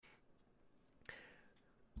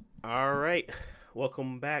All right.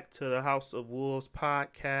 Welcome back to the House of Wolves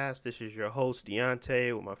podcast. This is your host,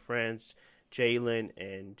 Deontay, with my friends, Jalen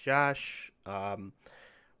and Josh.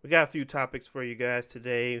 We got a few topics for you guys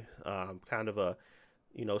today. Kind of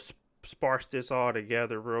sparse this all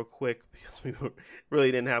together real quick because we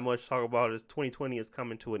really didn't have much to talk about. As 2020 is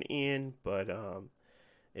coming to an end, but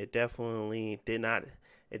it definitely did not.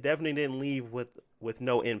 It definitely didn't leave with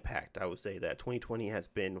no impact. I would say that 2020 has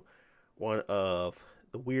been one of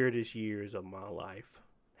the weirdest years of my life,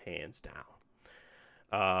 hands down.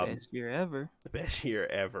 Best year ever. The best year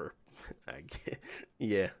ever. I get,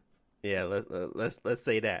 yeah, yeah. Let's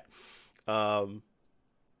say that. Um,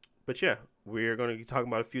 but yeah, we're going to be talking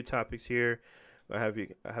about a few topics here. I have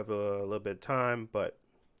a little bit of time, but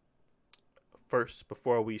first,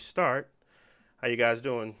 before we start, how you guys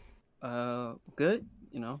doing? Good.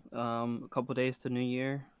 A couple days to New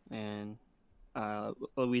Year, and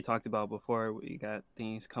what we talked about before, we got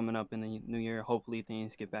things coming up in the new year. Hopefully,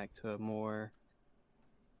 things get back to more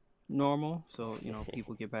normal. So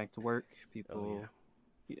people get back to work. Oh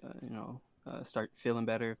People, start feeling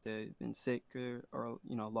better if they've been sick or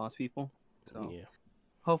lost people. yeah, So yeah.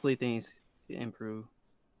 hopefully, things improve.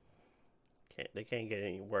 They can't get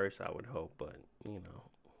any worse, I would hope, but you know.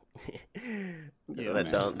 Yeah,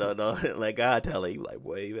 Don't let God tell you, like,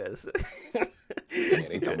 boy, you better. Yeah,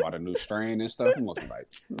 they talking about a new strain and stuff. I'm looking like,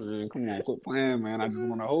 man, come on, quit playing, man. I just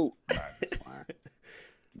want to hope. Nah, that's fine.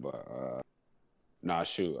 But nah,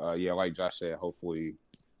 shoot. Yeah, like Josh said, hopefully,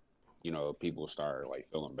 people start like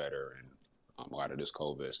feeling better and a lot of this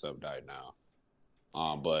COVID stuff died now.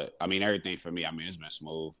 But I mean, everything for me, I mean, it's been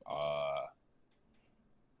smooth. I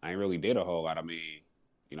ain't really did a whole lot. I mean,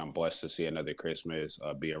 I'm blessed to see another Christmas,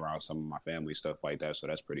 be around some of my family, stuff like that. So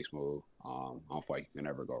that's pretty smooth. I don't feel like you can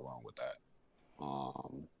ever go wrong with that.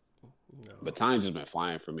 No. But time just been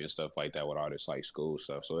flying for me and stuff like that with all this like school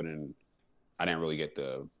stuff. So I didn't really get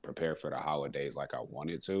to prepare for the holidays like I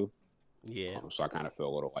wanted to. Yeah. So I kind of feel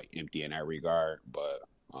a little like empty in that regard. But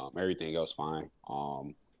everything else fine.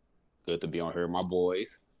 Good to be on here with my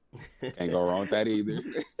boys. Can't go wrong with that either.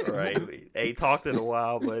 Right. Ain't talked in a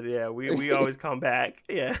while, but yeah, we always come back.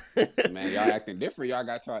 Yeah. Man, y'all acting different. Y'all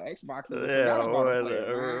got y'all Xboxes and Yeah, forgot about the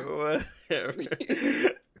player,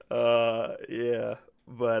 whatever. Yeah.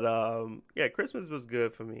 But yeah, Christmas was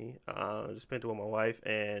good for me. I just spent it with my wife,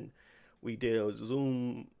 and we did a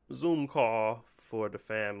Zoom call for the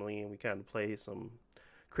family, and we kind of played some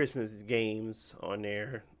Christmas games on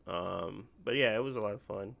there. But yeah, it was a lot of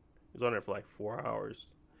fun. It was on there for like 4 hours,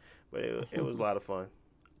 but it was a lot of fun.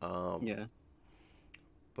 yeah.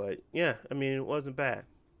 But yeah, I mean, it wasn't bad.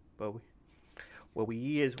 But what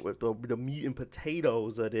we is with the meat and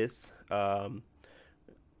potatoes of this.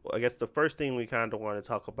 Well, I guess the first thing we kind of want to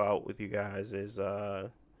talk about with you guys is the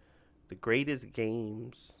greatest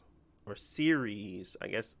games or series. I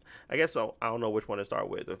don't know which one to start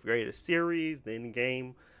with. The greatest series, then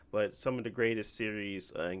game, but some of the greatest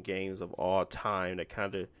series and games of all time that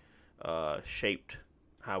kind of shaped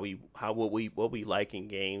what we like in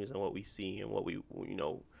games and what we see and what we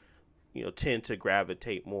tend to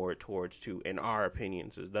gravitate more towards to in our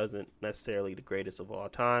opinions. It doesn't necessarily the greatest of all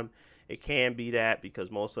time. It can be that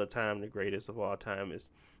because most of the time the greatest of all time is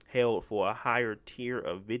held for a higher tier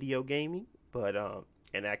of video gaming, but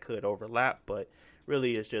and that could overlap, but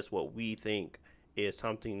really it's just what we think is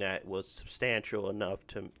something that was substantial enough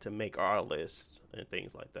to make our list and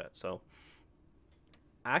things like that. So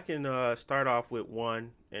I can start off with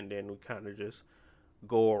one, and then we kind of just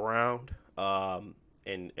go around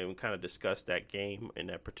and kind of discuss that game in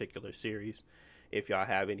that particular series, if y'all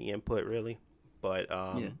have any input, really. But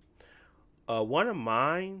Yeah. one of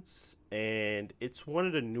mine's, and it's one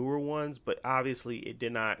of the newer ones, but obviously it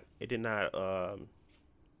did not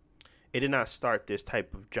start this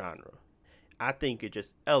type of genre. I think it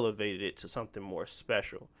just elevated it to something more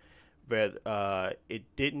special. But it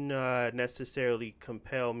didn't necessarily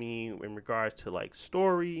compel me in regards to like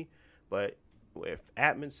story, but with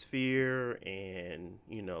atmosphere and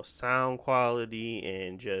sound quality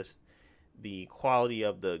and just the quality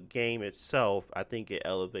of the game itself, I think it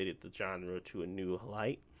elevated the genre to a new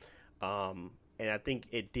light. And I think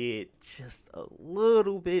it did just a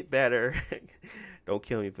little bit better. Don't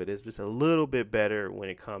kill me for this. Just a little bit better when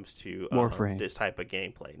it comes to Warframe. this type of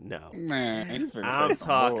gameplay. No, man, he finna I'm say some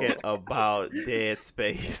talking bull. about Dead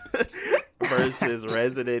Space versus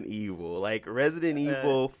Resident Evil. Like Resident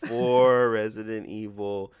Evil 4, Resident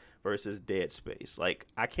Evil versus Dead Space. Like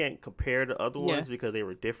I can't compare the other Yeah. ones because they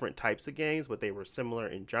were different types of games, but they were similar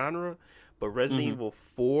in genre. But Resident Mhm. Evil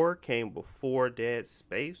 4 came before Dead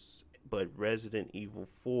Space, but Resident Evil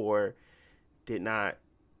 4 did not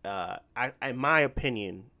in my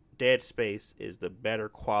opinion Dead Space is the better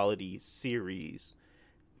quality series,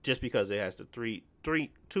 just because it has the two.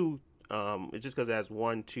 It's just because it has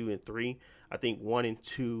 1, 2, and 3. I think 1 and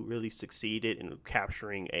 2 really succeeded in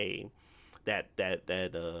capturing that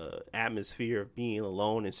atmosphere of being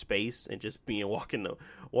alone in space and just being walking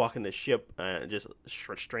the ship just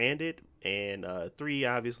stranded. And 3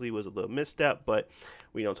 obviously was a little misstep, but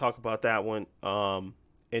we don't talk about that one.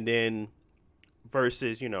 And then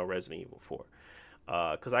versus Resident Evil 4.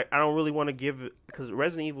 Because I don't really want to give it, because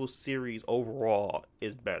Resident Evil series overall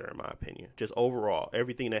is better in my opinion. Just overall,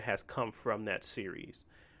 everything that has come from that series.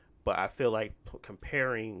 But I feel like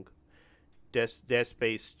comparing Dead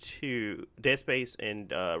Space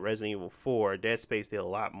and Resident Evil 4, Dead Space did a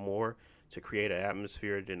lot more to create an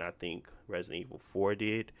atmosphere than I think Resident Evil 4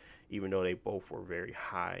 did, even though they both were very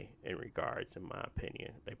high in regards, in my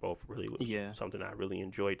opinion. They both really was something I really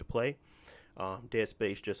enjoyed to play. Dead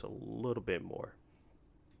Space just a little bit more.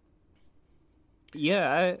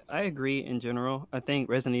 Yeah, I agree in general. I think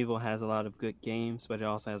Resident Evil has a lot of good games, but it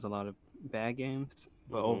also has a lot of bad games.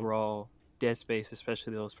 But overall, Dead Space,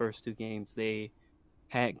 especially those first 2 games, they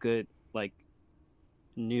had good, like,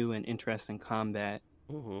 new and interesting combat.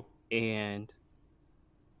 And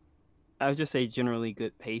I would just say generally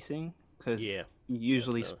good pacing, because you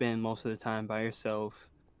usually spend most of the time by yourself,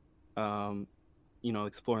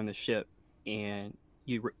 exploring the ship, and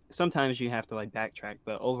sometimes you have to like backtrack,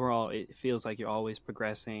 but overall it feels like you're always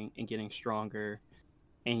progressing and getting stronger,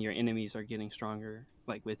 and your enemies are getting stronger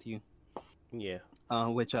like with you.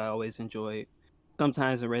 Which I always enjoy.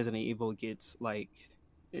 Sometimes the Resident Evil gets like,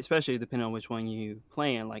 especially depending on which one you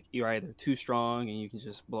playing, like you're either too strong and you can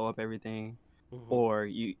just blow up everything, or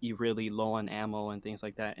you really low on ammo and things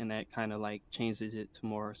like that, and that kind of like changes it to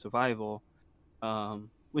more survival,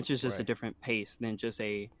 which is just a different pace than just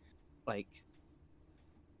a like,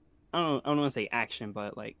 I don't want to say action,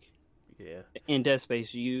 but like, in Dead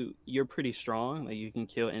Space, you're pretty strong. Like you can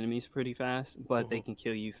kill enemies pretty fast, but they can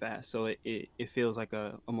kill you fast. So it feels like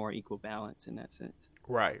a more equal balance in that sense.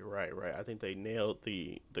 Right. I think they nailed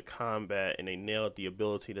the combat, and they nailed the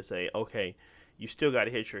ability to say, okay, you still got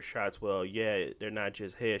to hit your shots. Well, yeah, they're not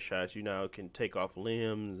just headshots. You now can take off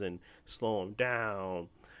limbs and slow them down.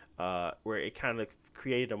 Where it kind of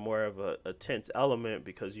created a more of a tense element,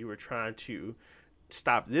 because you were trying to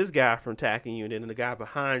stop this guy from attacking you, and then the guy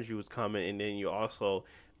behind you was coming, and then you also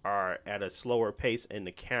are at a slower pace, and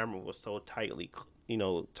the camera was so tightly, it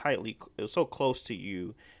was so close to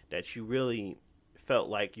you that you really felt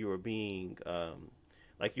like you were being,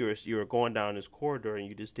 like you were going down this corridor, and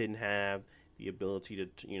you just didn't have the ability to,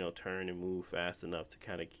 turn and move fast enough to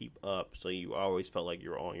kind of keep up. So you always felt like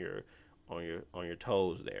you were on your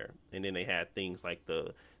toes there. And then they had things like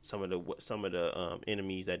some of the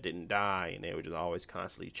enemies that didn't die, and they would just always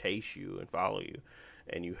constantly chase you and follow you,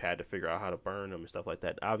 and you had to figure out how to burn them and stuff like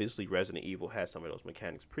that. Obviously, Resident Evil had some of those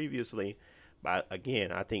mechanics previously, but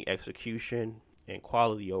again, I think execution and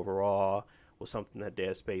quality overall was something that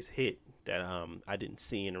Dead Space hit that I didn't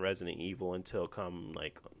see in Resident Evil until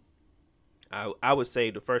I would say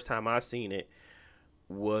the first time I seen it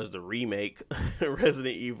was the remake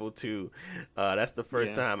Resident Evil 2. That's the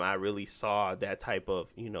first time I really saw that type of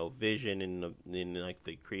vision and like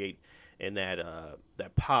they create and that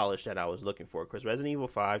polish that I was looking for, because Resident Evil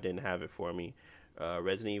 5 didn't have it for me.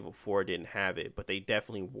 Resident Evil 4 didn't have it, but they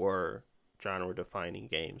definitely were genre defining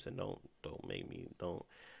games. And don't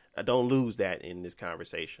lose that in this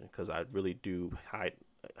conversation, because I really do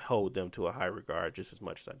hold them to a high regard just as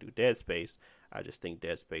much as I do Dead Space. I just think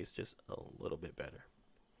Dead Space just a little bit better.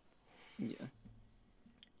 You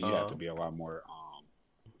have to be a lot more.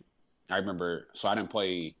 I remember, so I'm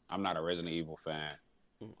not a Resident Evil fan.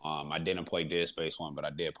 I didn't play Dead Space 1, but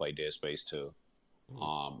I did play Dead Space 2.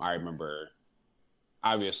 I remember,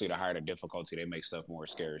 obviously, the higher the difficulty, they make stuff more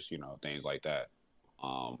scarce, things like that.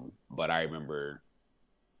 But I remember,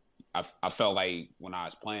 I felt like when I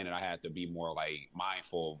was playing it, I had to be more like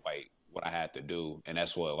mindful of like what I had to do, and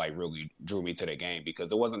that's what like really drew me to the game,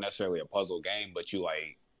 because it wasn't necessarily a puzzle game, but you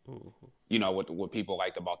like. What people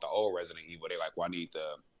liked about the old Resident Evil, they like, well, I need to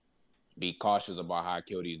be cautious about how I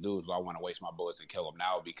kill these dudes. So I want to waste my bullets and kill them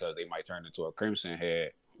now, because they might turn into a Crimson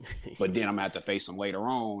Head. But then I'm gonna have to face them later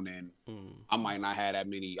on, and I might not have that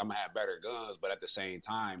many. I'm gonna have better guns, but at the same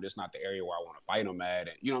time, this not the area where I want to fight them at.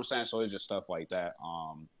 And you know what I'm saying? So it's just stuff like that.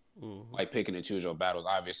 Like picking and choose your battles.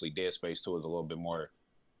 Obviously, Dead Space 2 is a little bit more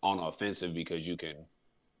on the offensive, because you can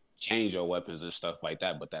change your weapons and stuff like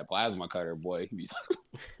that. But that plasma cutter, boy,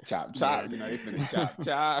 chop, they finna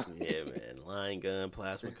chop. Yeah, man, line gun,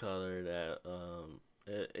 plasma cutter. That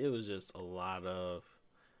it was just a lot of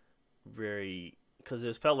very because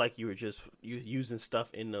it felt like you were just using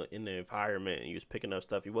stuff in the environment, and you was picking up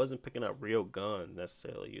stuff. You wasn't picking up real guns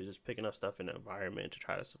necessarily. You was just picking up stuff in the environment to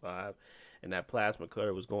try to survive. And that plasma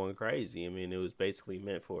cutter was going crazy. I mean, it was basically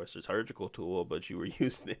meant for a surgical tool, but you were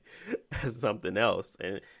using it as something else.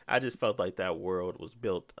 And I just felt like that world was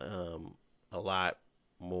built a lot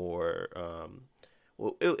more.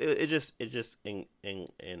 Well, it just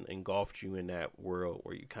engulfed you in that world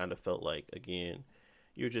where you kind of felt like, again,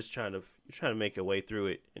 you're trying to make your way through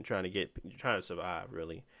it and trying to survive,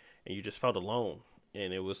 really, and you just felt alone.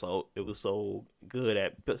 And it was so good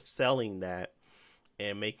at selling that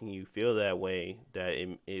and making you feel that way that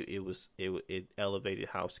it elevated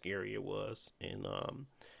how scary it was. And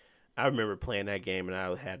I remember playing that game, and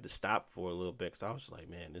I had to stop for a little bit because I was like,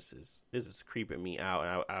 man, this is creeping me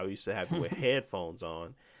out. And I used to have to wear headphones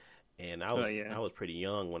on. And I was pretty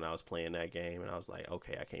young when I was playing that game, and I was like,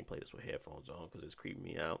 okay, I can't play this with headphones on because it's creeping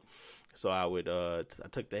me out. So I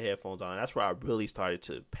took the headphones on. That's where I really started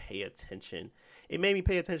to pay attention. It made me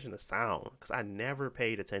pay attention to sound because I never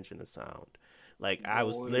paid attention to sound. Like, I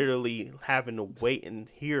was literally having to wait and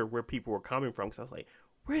hear where people were coming from because I was like,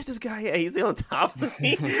 where's this guy at? He's on top of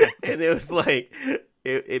me. And it was like,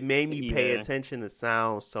 it made me pay attention to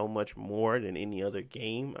sound so much more than any other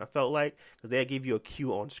game, I felt like, because they'll give you a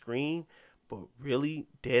cue on screen. But really,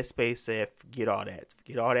 Dead Space said, forget all that.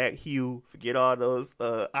 Forget all that hue. Forget all those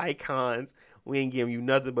icons. We ain't giving you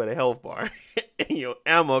nothing but a health bar and your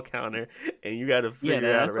ammo counter, and you got to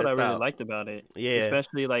figure out the rest out. That's what I really liked about it. Yeah.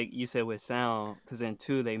 Especially, like you said, with sound, because in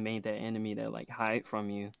 2, they made that enemy that, like, hide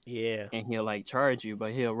from you. Yeah. And he'll, like, charge you,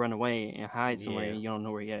 but he'll run away and hide somewhere, and you don't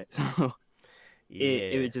know where yet. So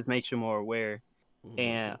it just makes you more aware. Mm-hmm.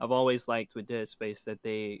 And I've always liked with Dead Space that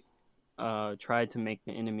they tried to make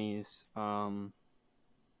the enemies,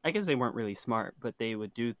 I guess they weren't really smart, but they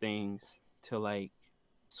would do things to, like,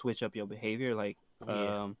 switch up your behavior. Like,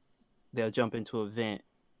 they'll jump into a vent,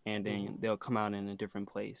 and then they'll come out in a different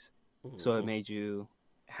place. Mm-hmm. So it made you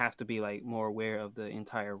have to be, like, more aware of the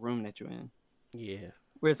entire room that you're in. Yeah.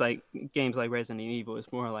 Whereas, like, games like Resident Evil,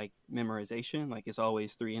 it's more like memorization. Like, it's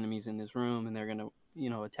always 3 enemies in this room, and they're gonna,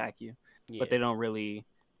 attack you. Yeah. But they don't really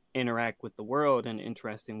interact with the world in an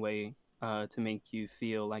interesting way to make you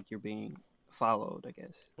feel like you're being followed, I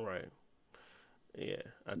guess. Right. Yeah,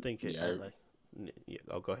 I think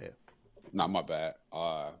go ahead. Not my bad.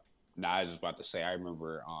 I was just about to say, I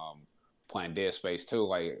remember playing Dead Space 2.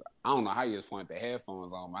 Like, I don't know how you just playing the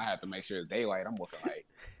headphones on. I had to make sure it's daylight. I'm looking like,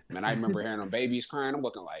 man, I remember hearing them babies crying. I'm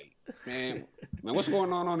looking like, man, what's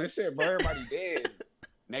going on this shit, bro? Everybody dead.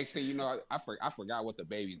 Next thing you know, I forgot what the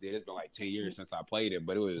babies did. It's been like 10 years since I played it,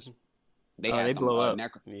 but it was they blow up.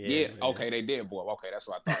 Okay, they did blow up. Okay, that's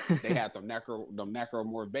what I thought. They had them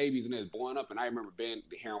necromorph babies, and it was blowing up. And I remember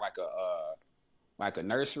hearing like a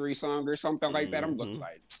nursery song or something like that. I'm looking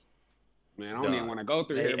like, man, I don't even want to go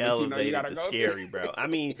through here, but you gotta go scary, bro. I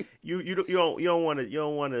mean, you don't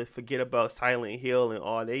want to forget about Silent Hill and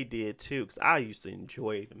all they did too, because I used to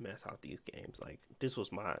enjoy to mess out these games. Like, this is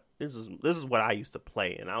what I used to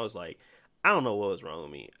play, and I was like, I don't know what was wrong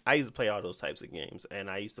with me. I used to play all those types of games, and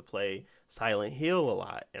I used to play Silent Hill a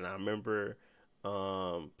lot, and I remember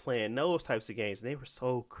playing those types of games, and they were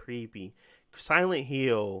so creepy. Silent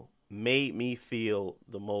Hill made me feel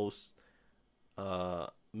the most. I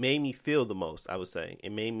would say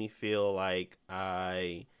it made me feel like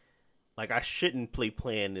I shouldn't be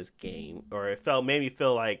playing this game, or made me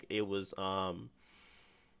feel like it was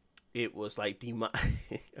like demon.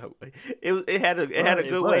 it had a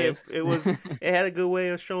good way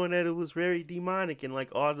of showing that it was very demonic, and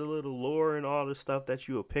like all the little lore and all the stuff that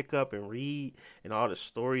you will pick up and read, and all the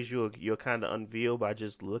stories you'll kind of unveil by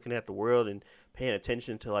just looking at the world and paying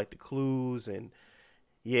attention to like the clues. And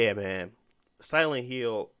yeah, man, Silent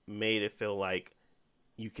Hill made it feel like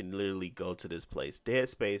you can literally go to this place. Dead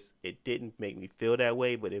Space, it didn't make me feel that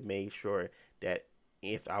way, but it made sure that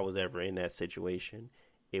if I was ever in that situation,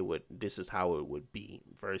 this is how it would be.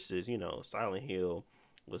 Versus, Silent Hill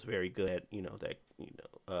was very good at,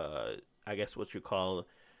 I guess what you call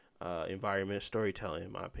environmental storytelling,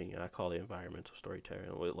 in my opinion. I call it environmental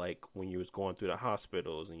storytelling. With, like, when you was going through the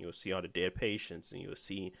hospitals and you'll see all the dead patients and you'll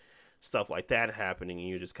see stuff like that happening, and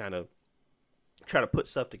you just kind of try to put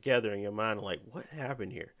stuff together in your mind, like, what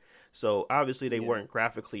happened here? So obviously they weren't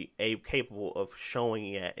graphically capable of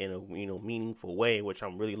showing it in a meaningful way, which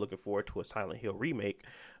I'm really looking forward to a Silent Hill remake.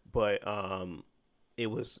 But it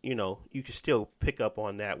was, you could still pick up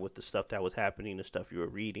on that with the stuff that was happening, the stuff you were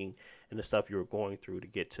reading, and the stuff you were going through to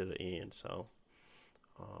get to the end. So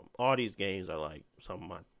all these games are like some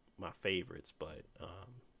of my favorites, but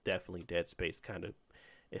definitely Dead Space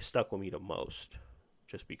it stuck with me the most.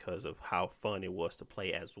 just because of how fun it was to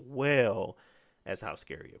play as well as how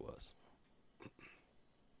scary it was.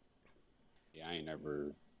 Yeah, I ain't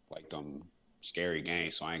never like them scary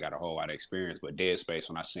games, so I ain't got a whole lot of experience. But Dead Space,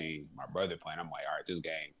 when I seen my brother playing, I'm like, all right, this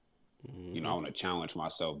game, I want to challenge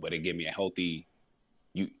myself, but it give me a healthy.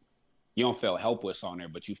 You don't feel helpless on there,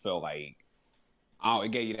 but you feel like,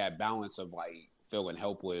 it gave you that balance of like feeling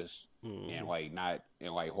helpless and like not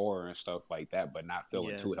and like horror and stuff like that, but not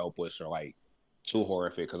feeling too helpless or like too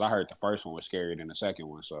horrific. Because I heard the first one was scarier than the second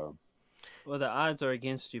one, so. Well, the odds are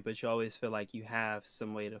against you, but you always feel like you have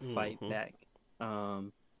some way to fight back.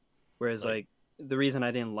 Whereas, like, the reason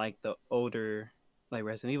I didn't like the older, like,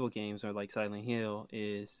 Resident Evil games or, like, Silent Hill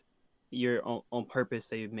is you're on purpose,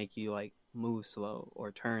 they make you, like, move slow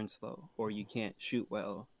or turn slow or you can't shoot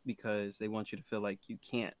well because they want you to feel like you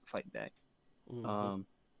can't fight back.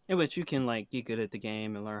 But you can, like, get good at the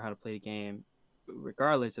game and learn how to play the game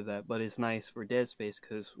regardless of that. But it's nice for Dead Space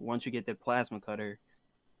because once you get that plasma cutter,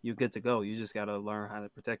 you're good to go. You just got to learn how to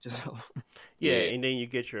protect yourself. Yeah, and then you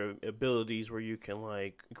get your abilities where you can,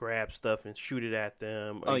 like, grab stuff and shoot it at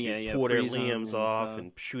them. Or you pull their limbs off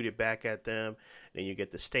and shoot it back at them. Then you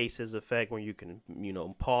get the stasis effect where you can,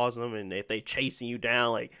 pause them. And if they chasing you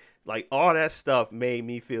down, like all that stuff made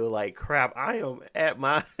me feel like, crap, I'm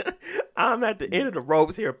at the end of the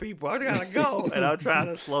ropes here, people. I gotta go. And I'm trying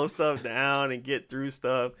to slow stuff down and get through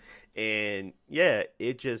stuff. And yeah,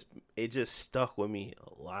 it just stuck with me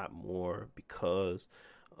a lot more because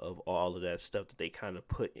of all of that stuff that they kind of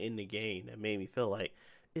put in the game that made me feel like,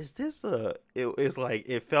 is this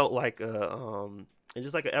it felt like it's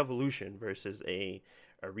just like an evolution versus a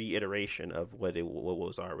reiteration of what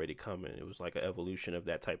was already coming. It was like an evolution of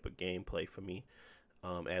that type of gameplay for me,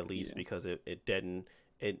 at least because it didn't.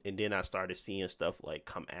 And then I started seeing stuff like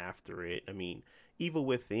come after it. I mean, Evil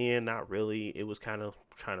Within, not really. It was kind of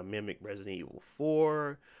trying to mimic Resident Evil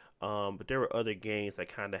 4. But there were other games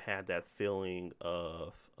that kind of had that feeling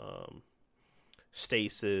of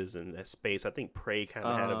stasis and that space. I think Prey kind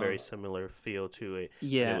of had a very similar feel to it.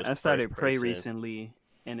 Yeah, I started Prey recently,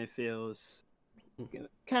 and it feels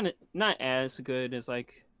kind of not as good as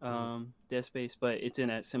like Dead Space, but it's in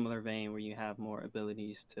that similar vein where you have more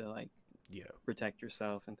abilities to like protect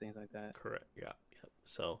yourself and things like that. Correct. Yeah.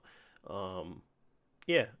 So,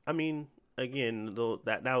 I mean, again, though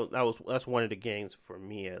that's one of the games for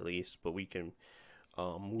me at least. But we can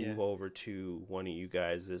move over to one of you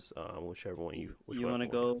guys. Whichever one you. You want to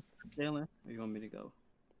go, Taylor, or you want me to go?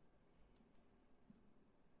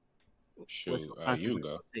 Shoot, you can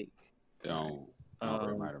go. Don't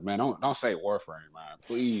really matter, man. Don't say Warframe, man.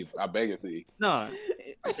 Please, I beg of you. No,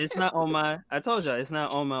 it's not on my. I told y'all it's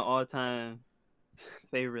not on my all-time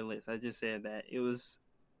favorite list. I just said that it was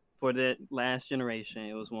for the last generation.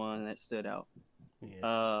 It was one that stood out.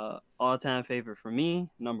 Yeah. All-time favorite for me,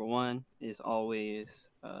 number one, is always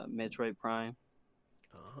Metroid Prime,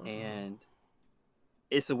 and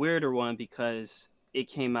it's a weirder one because it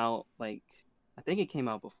came out I think it came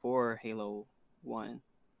out before Halo 1,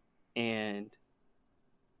 and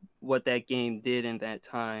what that game did in that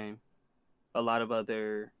time, a lot of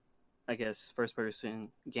other, I guess, first-person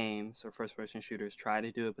games or first-person shooters try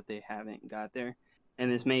to do it, but they haven't got there.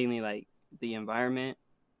 And it's mainly like the environment,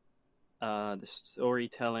 the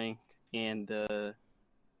storytelling, and the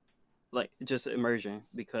just immersion,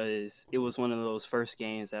 because it was one of those first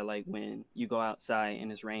games that like when you go outside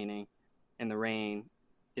and it's raining, and the rain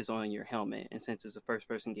is on your helmet, and since it's a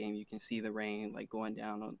first-person game, you can see the rain like going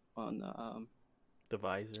down on the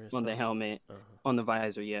visor on the helmet, on the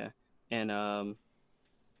visor, and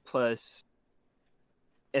plus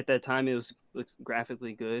at that time it looks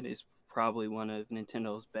graphically good. It's probably one of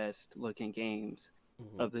Nintendo's best looking games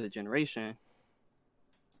of the generation,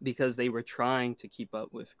 because they were trying to keep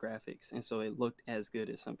up with graphics, and so it looked as good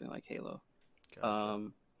as something like Halo. Gotcha.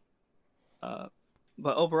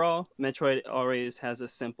 But overall, Metroid always has a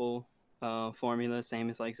simple formula, same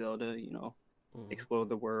as like Zelda, explore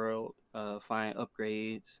the world, find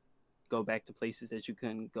upgrades, go back to places that you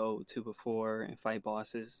couldn't go to before, and fight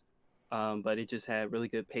bosses. But it just had really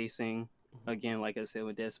good pacing. Again, like I said,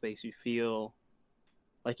 with Dead Space, you feel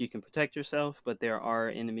like you can protect yourself, but there are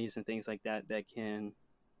enemies and things like that that can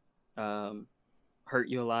hurt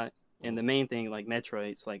you a lot. And the main thing, like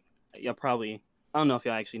Metroids, like y'all probably, I don't know if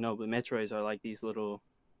y'all actually know, but Metroids are like these little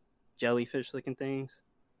jellyfish-looking things.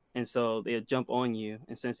 And so they'll jump on you,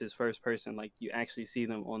 and since it's first person, like you actually see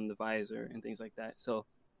them on the visor and things like that. So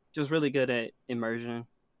just really good at immersion.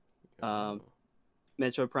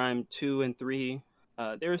 Metroid Prime 2 and 3,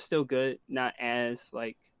 they were still good, not as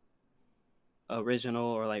like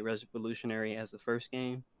original or like revolutionary as the first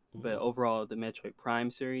game, but overall the Metroid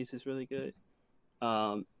Prime series is really good.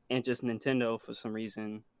 And just Nintendo for some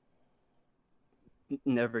reason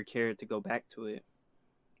never cared to go back to it,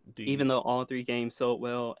 even though all three games sold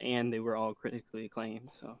well and they were all critically acclaimed.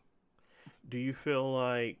 So, do you feel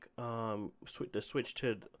like the switch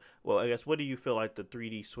to, well, I guess, what do you feel like the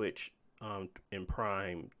 3D Switch in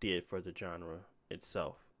Prime did for the genre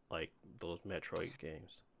itself, like those Metroid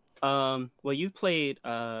games? Well, you played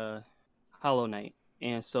Hollow Knight,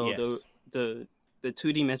 and so Yes. the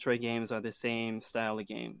 2D Metroid games are the same style of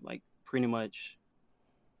game, like pretty much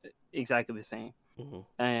exactly the same. Mm-hmm.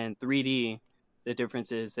 And 3D, the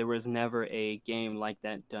difference is there was never a game like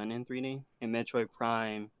that done in 3D, and Metroid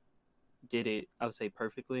Prime did it, I would say,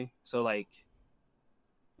 perfectly. So like,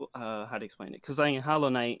 how to explain it? Because like in Hollow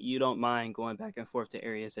Knight, you don't mind going back and forth to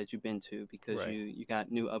areas that you've been to because Right. you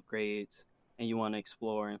got new upgrades and you want to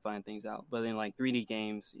explore and find things out. But in like 3D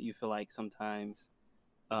games, you feel like sometimes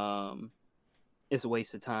it's a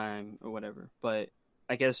waste of time or whatever. But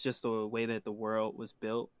I guess just the way that the world was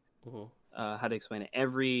built, how to explain it?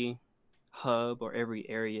 Every hub or every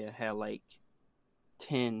area had like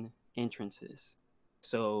 10 entrances.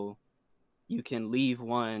 So you can leave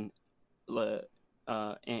one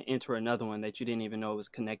and enter another one that you didn't even know was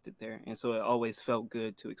connected there. And so it always felt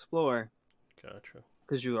good to explore. Gotcha.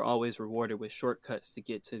 Because you were always rewarded with shortcuts to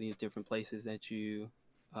get to these different places that you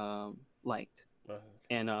liked. Okay.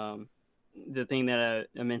 And the thing that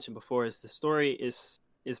I mentioned before is the story is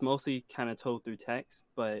mostly kind of told through text,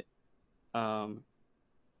 but the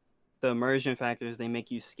immersion factors, they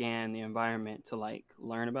make you scan the environment to like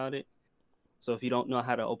learn about it. So if you don't know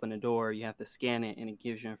how to open a door, you have to scan it and it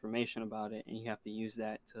gives you information about it, and you have to use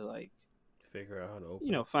that to like figure out how to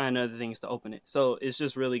open find other things to open it. So it's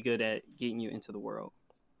just really good at getting you into the world.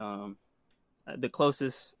 The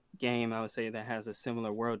closest game I would say that has a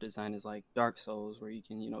similar world design is like Dark Souls, where you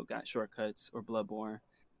can got shortcuts, or Bloodborne.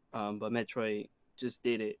 But Metroid just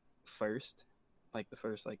did it first, like the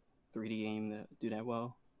first like 3D game that do that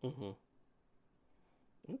well. Mm-hmm.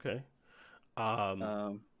 Okay.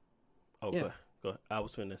 Yeah. Go ahead. I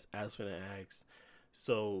was gonna ask.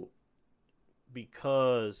 So,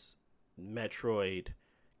 because Metroid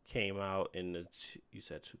came out in you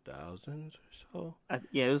said 2000s or so?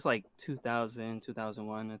 Yeah, it was like 2000,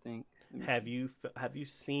 2001, I think. Have you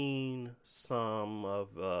seen some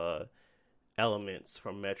of elements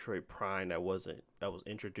from Metroid Prime that was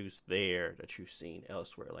introduced there that you've seen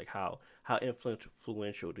elsewhere? Like how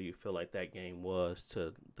influential do you feel like that game was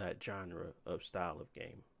to that genre of style of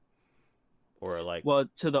game? Or like, well,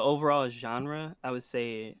 to the overall genre, I would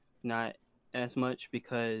say not as much,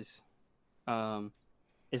 because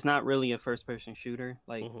it's not really a first person shooter.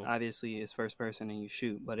 Like obviously it's first person and you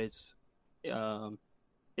shoot, but it's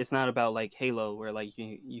not about like Halo, where like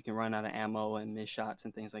you can run out of ammo and miss shots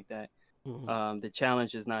and things like that. The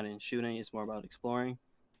challenge is not in shooting, it's more about exploring.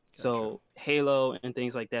 Gotcha. So Halo and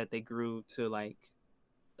things like that, they grew to like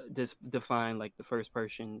define like the first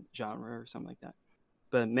person genre or something like that.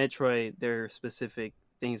 But Metroid, there are specific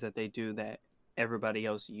things that they do that everybody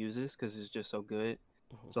else uses because it's just so good.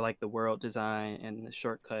 So like the world design and the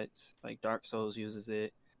shortcuts, like Dark Souls uses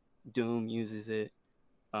it, Doom uses it.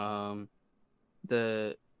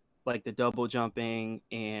 The double jumping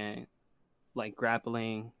and like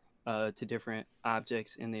grappling to different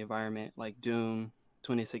objects in the environment, like Doom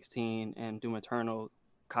 2016 and Doom Eternal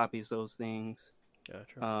copies those things.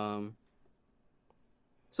 Gotcha.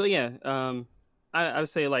 So yeah, I would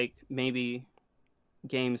say like maybe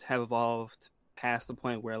games have evolved past the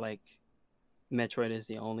point where like Metroid is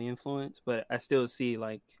the only influence, but I still see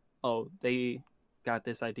like, oh, they got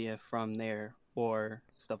this idea from there or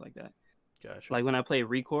stuff like that. Gotcha. Like when I played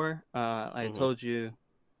Recore, I told you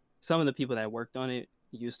some of the people that worked on it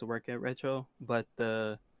used to work at Retro, but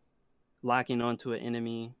the locking onto an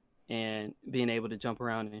enemy and being able to jump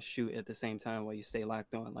around and shoot at the same time while you stay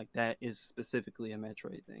locked on, like that is specifically a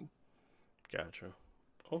Metroid thing. Gotcha.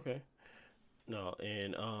 Okay. No,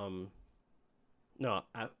 and no,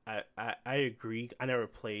 I agree. I never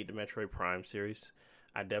played the Metroid Prime series.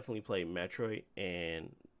 I definitely played Metroid,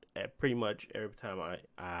 and pretty much every time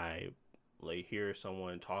I like hear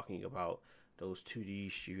someone talking about those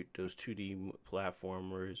 2D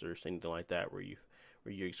platformers or something like that, where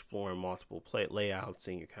you're exploring multiple layouts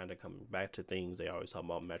and you're kind of coming back to things, they always talk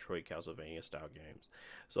about Metroid, Castlevania style games.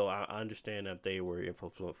 So I understand that they were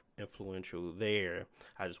influential there.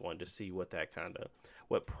 I just wanted to see what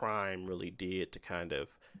Prime really did to kind of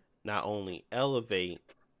not only elevate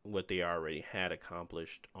what they already had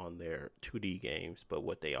accomplished on their 2D games, but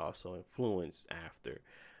what they also influenced after,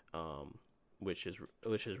 which is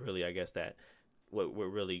really, I guess, that what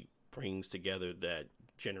really brings together that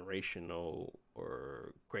generational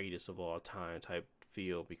or greatest of all time type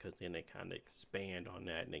feel, because then they kind of expand on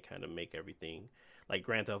that and they kind of make everything like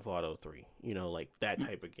Grand Theft Auto 3, like that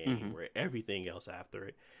type of game where everything else after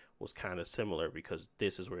it was kind of similar, because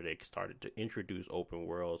this is where they started to introduce open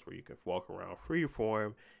worlds where you can walk around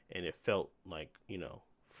freeform, and it felt like,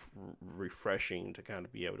 refreshing to kind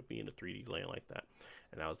of be able to be in the 3D land like that.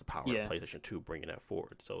 And that was the power of PlayStation 2 bringing that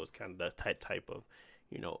forward. So it's kind of that type of,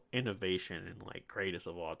 innovation and like greatest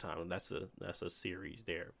of all time. And that's a series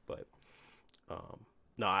there. But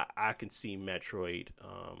no, I can see Metroid.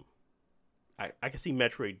 I can see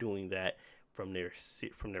Metroid doing that from their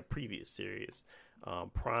previous series.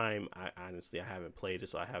 Prime, I honestly haven't played it,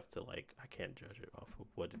 so I can't judge it off of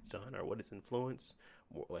what it's done or what it's influenced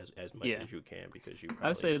as much as you can, because you probably I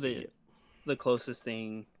would say see the closest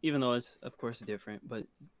thing, even though it's of course different, but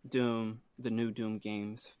the new Doom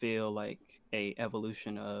games feel like a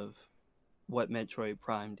evolution of what Metroid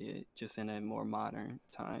Prime did, just in a more modern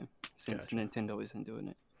time, since Nintendo isn't doing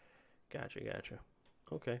it. Gotcha.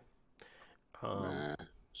 Okay. Man.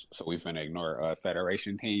 So we finna ignore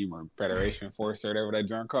Federation Team or Federation Force or whatever that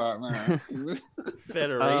junk called, man.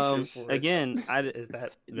 Federation Force. Again, Is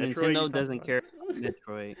that Nintendo doesn't care about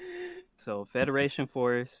Metroid. So Federation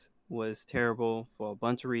Force was terrible for a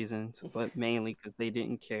bunch of reasons, but mainly because they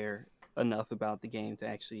didn't care enough about the game to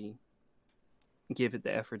actually give it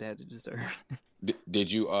the effort that it deserved. Did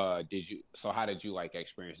you so how did you like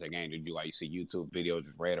experience the game? Did you like see YouTube videos,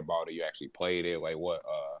 just read about it, you actually played it? Like what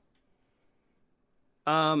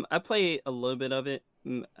I played a little bit of it.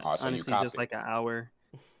 so honestly, just like an hour.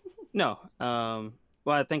 No. Well,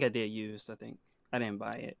 I think I did use. I think I didn't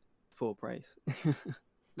buy it full price.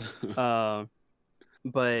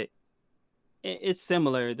 But it's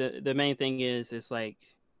similar. The main thing is, it's like,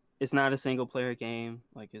 it's not a single player game.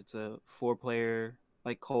 Like, it's a 4-player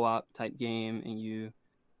like co-op type game, and you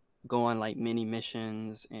go on like mini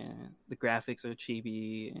missions, and the graphics are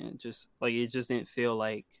chibi, and just like, it just didn't feel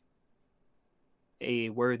like a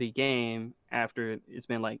worthy game after it's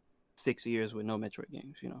been like 6 years with no Metroid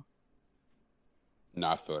games, No,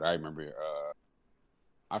 I feel it. I remember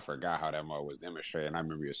I forgot how that mode was demonstrated. I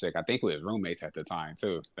remember you were sick. I think we was roommates at the time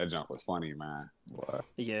too. That junk was funny, man. Boy.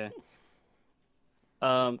 Yeah.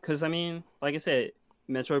 Because I mean, like I said,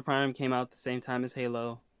 Metroid Prime came out the same time as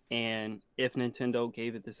Halo, and if Nintendo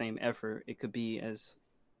gave it the same effort, it could be as,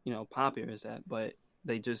 popular as that. But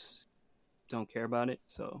they just don't care about it,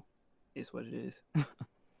 so it's what it is.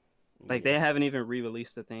 Like, they haven't even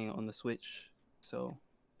re-released the thing on the Switch, so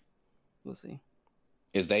we'll see.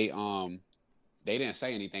 Is they didn't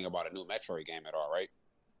say anything about a new Metroid game at all, right?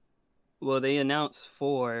 Well, they announced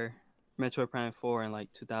Metroid Prime 4 in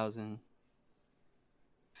like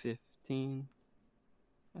 2015,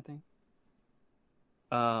 I think.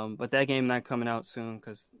 But that game not coming out soon,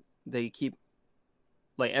 because they keep,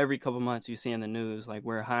 like, every couple months you see in the news, like,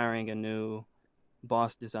 we're hiring a new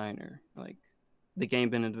boss designer. Like, the game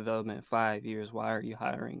been in development 5 years. Why are you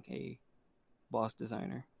hiring a boss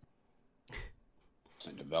designer? It's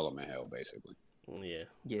in development hell, basically. Yeah,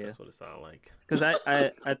 that's what it sounds like. Because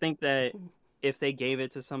I think that if they gave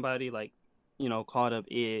it to somebody, like, called up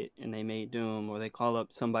id and they made Doom, or they call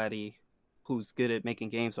up somebody who's good at making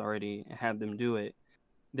games already and have them do it,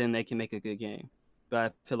 then they can make a good game. But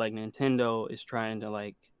I feel like Nintendo is trying to,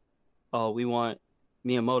 like, oh, we want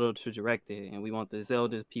Miyamoto to direct it, and we want the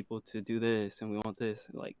Zelda people to do this, and we want this.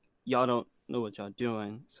 Like, y'all don't know what y'all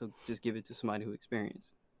doing, so just give it to somebody who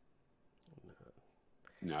experienced.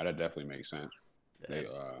 No, that definitely makes sense.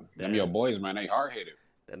 Them your boys, man, they hard headed.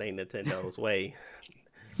 That ain't Nintendo's way.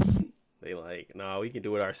 They like, no, we can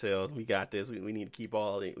do it ourselves. We got this. We need to keep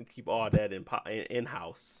all that in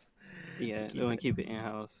house. Yeah, they want to keep it in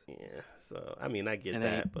house. Yeah, so I mean, I get and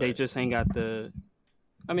that. They just ain't got the.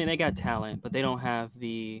 I mean, they got talent, but they don't have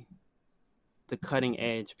the cutting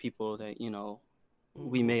edge people that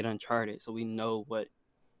we made Uncharted, so we know what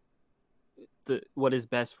is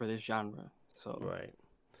best for this genre. So right.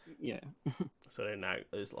 Yeah. So they're not.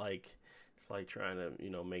 It's like trying to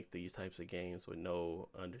make these types of games with no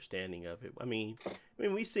understanding of it. I mean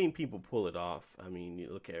we've seen people pull it off. I mean,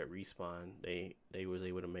 you look at Respawn. They was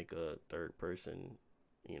able to make a third person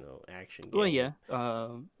action game. Well, yeah.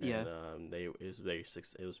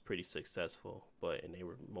 It was pretty successful, and they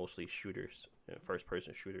were mostly shooters, first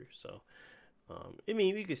person shooters. So I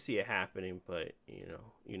mean, we could see it happening, but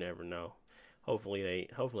you never know. Hopefully they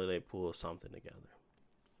pull something together.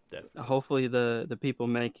 Definitely. Hopefully the people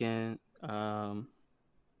making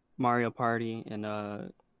Mario Party and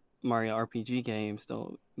Mario RPG games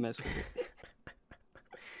don't mess with it.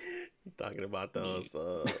 You talking about those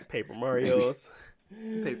Paper Marios?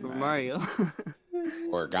 Paper Mario.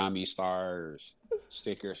 Origami Stars,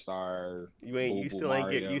 Sticker Star, You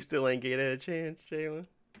still ain't get it a chance, Jalen.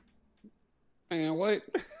 Man, what?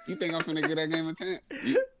 You think I'm finna give that game a chance?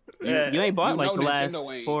 You ain't bought like the last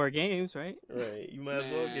Nintendo 4 games, right? Right. You might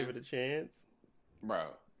as well give it a chance.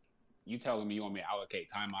 Bro, you telling me you want me to allocate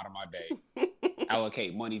time out of my day,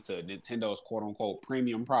 allocate money to Nintendo's quote-unquote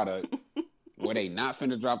premium product, where they not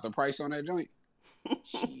finna drop the price on that joint?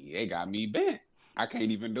 Shit, they got me bent. I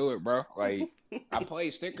can't even do it, bro. Like, I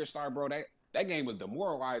played Sticker Star, bro. That game was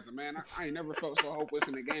demoralizing, man. I ain't never felt so hopeless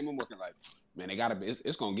in the game. I'm looking like, man, they gotta be.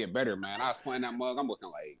 It's gonna get better, man. I was playing that mug. I'm looking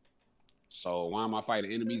like, so why am I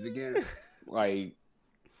fighting enemies again? Like,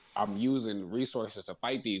 I'm using resources to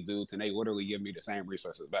fight these dudes, and they literally give me the same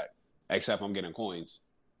resources back, except I'm getting coins.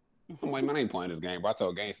 I'm like, man, I ain't playing this game. But I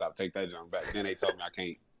told GameStop, take that junk back. Then they told me I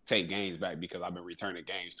can't take games back because I've been returning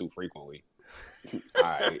games too frequently. All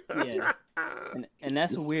right. Yeah, and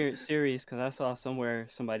that's a weird series because I saw somewhere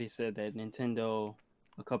somebody said that Nintendo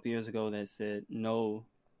a couple years ago that said no,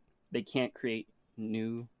 they can't create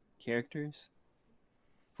new characters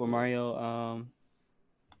for Mario.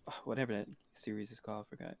 Whatever that series is called,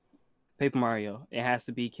 I forgot. Paper Mario. It has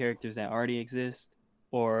to be characters that already exist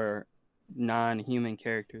or non-human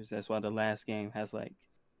characters. That's why the last game has like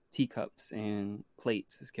teacups and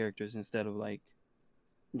plates as characters instead of like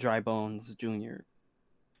Dry Bones Jr.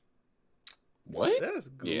 What? That's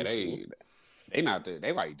goofy. Yeah, they not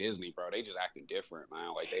they like Disney, bro. They just acting different,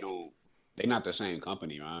 man. Like they not the same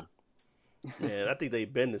company, man. Man, I think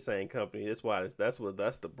they've been the same company. That's why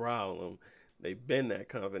that's the problem. They've been that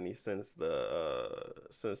company since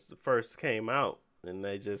the first came out, and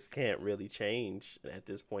they just can't really change at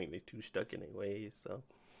this point. They're too stuck in their ways. So,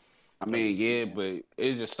 I mean, yeah, but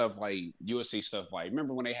it's just stuff like you would see stuff like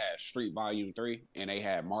remember when they had Street Volume 3 and they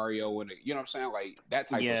had Mario and you know what I'm saying, like that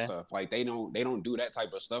type of stuff. Like they don't do that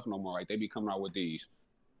type of stuff no more. Like they be coming out with these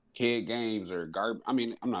kid games or garbage. I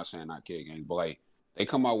mean, I'm not saying not kid games, but like they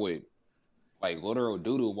come out with like literal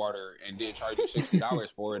doo-doo water and then charge you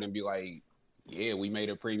 $60 for it and be like, yeah, we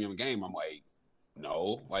made a premium game. I'm like,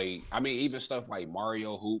 no. Like, I mean, even stuff like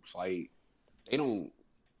Mario Hoops, like, I don't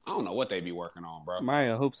know what they be working on, bro.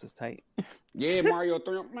 Mario Hoops is tight. Yeah, Mario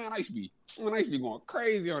 3. Man, I used to be going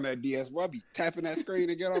crazy on that DS, bro. I be tapping that screen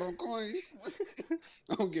to get all them coins.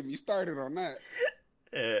 Don't get me started on that.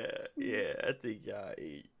 Yeah, I think y'all.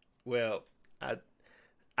 Well, I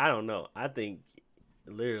don't know. I think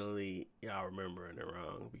literally y'all remembering it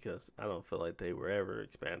wrong because I don't feel like they were ever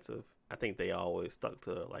expansive. I think they always stuck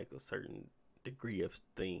to like a certain degree of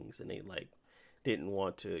things, and they like didn't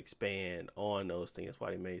want to expand on those things. That's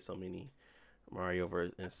why they made so many Mario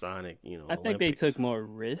and Sonic. You know, I think they took more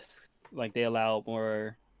risks. Like they allowed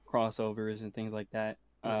more crossovers and things like that.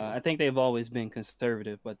 I think they've always been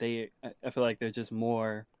conservative, but I feel like they're just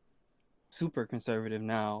more super conservative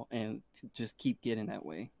now, and just keep getting that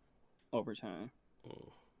way over time.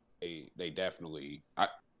 They definitely.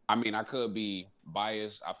 I mean, I could be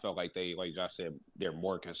biased. I felt like they, like Josh said, they're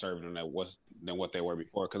more conservative than what they were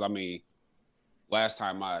before. Because I mean, last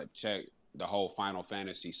time I checked, the whole Final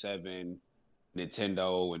Fantasy VII,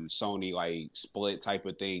 Nintendo and Sony like split type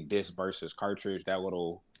of thing, disc versus cartridge. That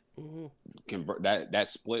little that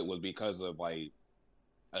split was because of like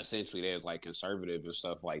essentially there's like conservative and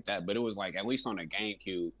stuff like that. But it was like at least on the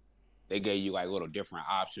GameCube, they gave you like little different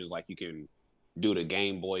options. Like you can do the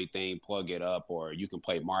Game Boy thing, plug it up, or you can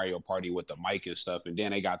play Mario Party with the mic and stuff. And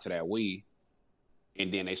then they got to that Wii, and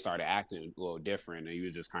then they started acting a little different. And you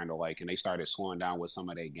was just kind of like, and they started slowing down with some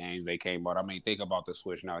of their games they came out. I mean, think about the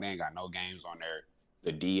Switch now. They ain't got no games on there.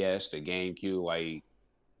 The DS, the GameCube, like,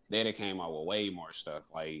 they came out with way more stuff.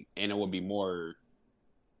 Like, and it would be more,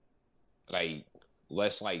 like,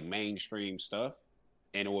 less, like, mainstream stuff.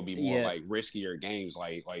 And it would be more, like, riskier games,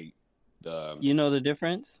 like the... You know the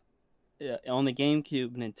difference? On the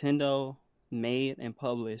GameCube, Nintendo made and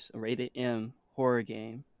published a rated M horror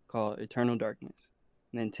game called Eternal Darkness.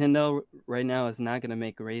 Nintendo right now is not going to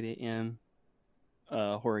make a rated M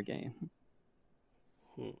horror game.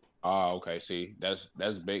 Oh, okay. See, that's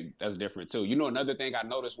big. That's different too. You know, another thing I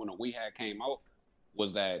noticed when the Wii had came out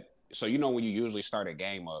was that, so you know when you usually start a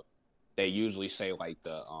game up, they usually say like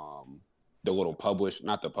the little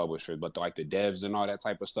not the publishers, but like the devs and all that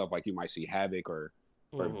type of stuff. Like you might see Havoc or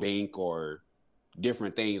Bink or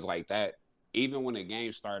different things like that. Even when the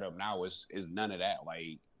game start up now, is none of that.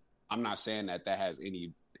 Like, I'm not saying that has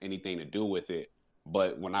anything to do with it,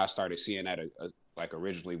 but when I started seeing that like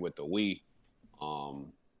originally with the Wii,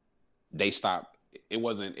 they stopped. It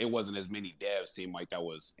wasn't as many devs seemed like that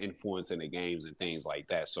was influencing the games and things like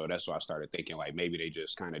that. So that's why I started thinking like maybe they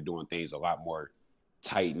just kind of doing things a lot more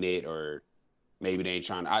tight knit or maybe they ain't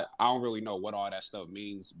trying to, I don't really know what all that stuff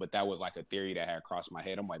means, but that was like a theory that had crossed my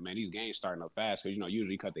head. I'm like, man, these games starting up fast because,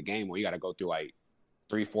 usually you cut the game where you got to go through like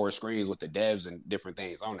 3-4 screens with the devs and different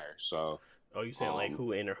things on there. So, oh, you saying like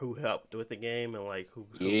who helped with the game and like who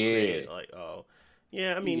yeah, created, like, oh,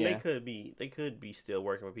 yeah. I mean, Yeah. they could be still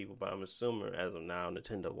working with people, but I'm assuming as of now,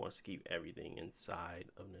 Nintendo wants to keep everything inside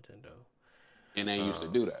of Nintendo. and they used to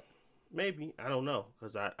do that. Maybe, I don't know,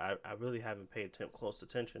 because I really haven't paid close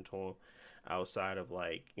attention to them outside of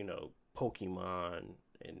like Pokemon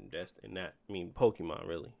and that. I mean, Pokemon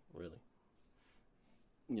really.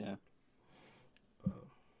 Yeah.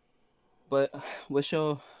 But what's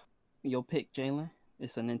your pick, Jalen?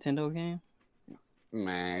 It's a Nintendo game.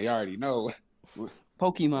 Man, you already know.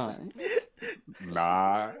 Pokemon.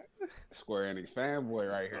 Nah, Square Enix fanboy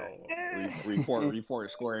right here. Report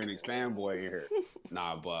Square Enix fanboy here.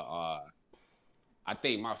 Nah, but I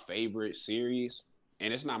think my favorite series,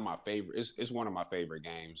 and it's not my favorite, it's one of my favorite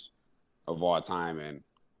games of all time, and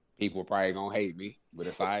people probably gonna hate me, but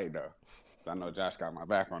it's alright though. I know Josh got my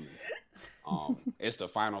back on me. It's the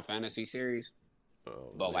Final Fantasy series,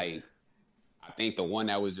 but like, I think the one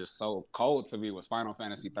that was just so cold to me was Final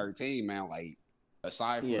Fantasy 13, man. Like,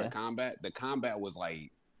 aside from the combat was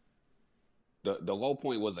like the low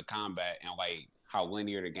point was the combat and like how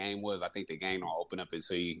linear the game was. I think the game don't open up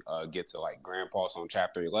until you get to like Grand Pulse on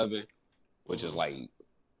chapter 11, which is like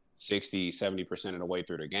 60-70% of the way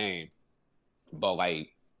through the game. But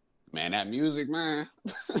like, man, that music, man.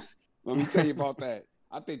 Let me tell you about that.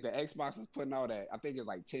 I think the Xbox is putting out I think it's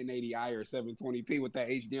like 1080i or 720p with that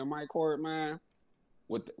HDMI cord, man.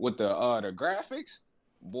 With the graphics,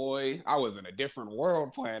 boy, I was in a different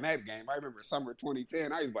world playing that game. I remember summer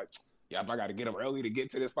 2010. I was like, yeah, I gotta get up early to get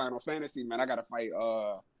to this Final Fantasy, man. I gotta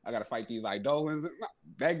fight these Eidolons.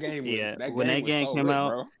 That game was when that game so came lit,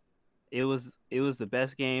 out, bro. it was the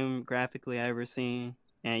best game graphically I ever seen.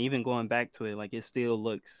 And even going back to it, like it still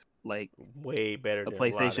looks like way better than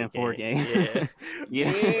PlayStation 4 game. Yeah.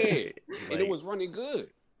 Yeah. Like, and it was running good.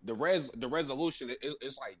 The resolution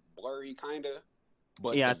it's like blurry kind of.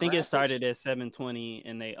 But yeah, I think it started at 720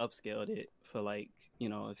 and they upscaled it for like,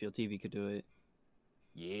 if your TV could do it.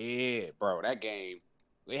 Yeah, bro, that game,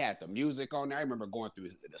 they had the music on there. I remember going through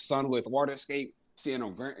the Sunlit Waterscape, seeing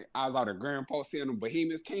them. I was out of Grand Post, seeing them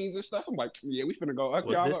Behemoth Kings and stuff. I'm like, yeah, we finna go.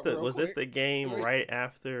 Was this the game right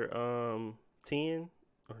after 10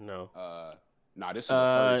 or no? Nah, this is the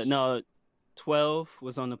first. No, 12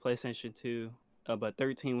 was on the PlayStation 2, but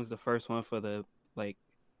 13 was the first one for the like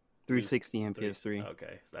 360 and PS3.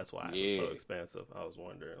 Okay, so that's why it was so expensive. I was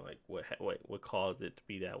wondering like what caused it to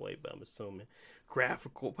be that way, but I'm assuming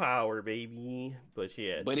graphical power, baby. But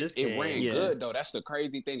yeah, but it ran good though. That's the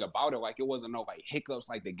crazy thing about it. Like it wasn't no like hiccups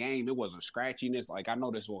like the game. It wasn't scratchiness. Like I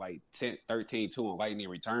noticed with like 13-2 and Lightning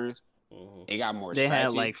Returns, it got more. They scratchy.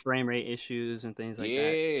 had like frame rate issues and things like that.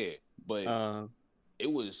 Yeah, but it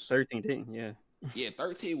was 13 didn't. Yeah,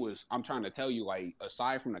 13 was. I'm trying to tell you, like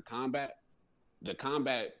aside from the combat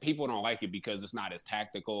people don't like it because it's not as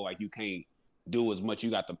tactical. Like you can't do as much. You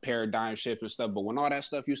got the paradigm shift and stuff. But when all that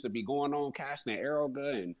stuff used to be going on, casting an arrow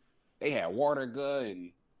gun and they had water gun,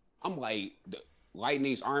 and I'm like the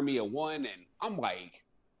Lightning's Army of One, and I'm like,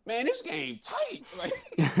 man, this game tight.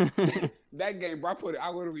 Like that game, bro. I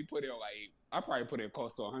literally put it like I probably put it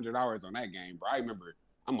close to 100 hours on that game, bro. I remember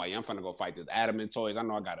I'm like, I'm finna go fight this Adamant Toys. I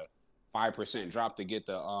know I got a 5% drop to get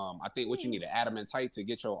the I think what you need an Adamantite to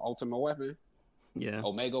get your ultimate weapon. Yeah.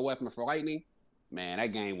 Omega weapon for Lightning. Man, that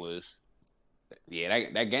game was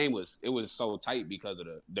that game was so tight because of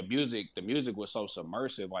the music. The music was so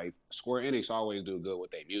submersive. Like Square Enix always do good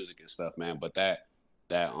with their music and stuff, man. But that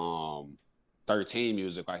 13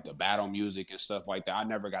 music, like the battle music and stuff like that, I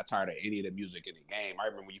never got tired of any of the music in the game. I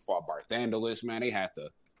remember when you fought Barthandelus, man, they had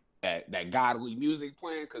that godly music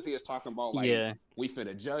playing because he was talking about like we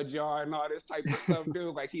finna judge y'all and all this type of stuff,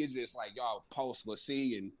 dude. Like he was just like y'all post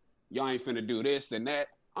Lassie and y'all ain't finna do this and that.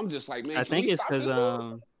 I'm just like, man, I think it's because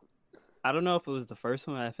I don't know if it was the first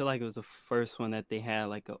one. I feel like it was the first one that they had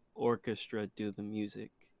like an orchestra do the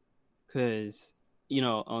music. Because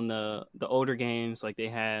on the older games, like they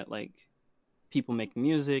had like people make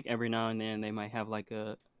music every now and then. They might have like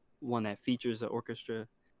a one that features an orchestra.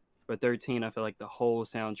 For 13, I feel like the whole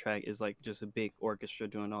soundtrack is like just a big orchestra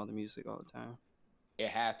doing all the music all the time. It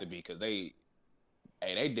had to be because they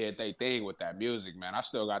did their thing with that music, man. I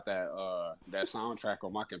still got that soundtrack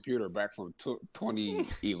on my computer back from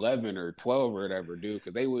 2011 or 12 or whatever, dude.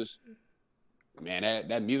 Because they was, man,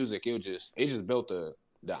 that music it just built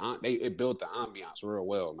it built the ambiance real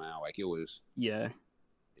well, man. Like it was.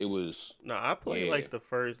 It was. No, I played like the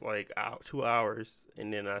first 2 hours,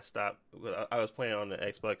 and then I stopped. I was playing on the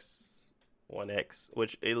Xbox One X,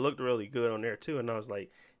 which it looked really good on there too. And I was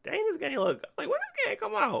like, dang, this game look like when this game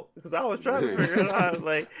come out? Because I was trying to figure it out. I was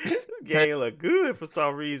like, this game look good for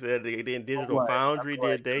some reason. And then Digital Foundry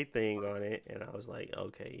did their thing on it, and I was like,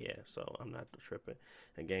 okay, yeah. So I'm not tripping.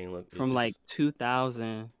 The game looked from like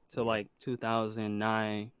 2000 to like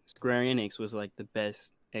 2009. Square Enix was like the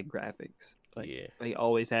best at graphics. Like they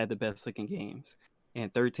always had the best looking games,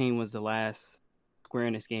 and 13 was the last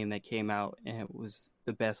Square Enix game that came out, and it was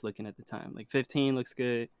the best looking at the time. Like 15 looks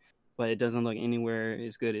good, but it doesn't look anywhere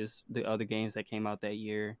as good as the other games that came out that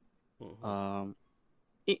year. Mm-hmm.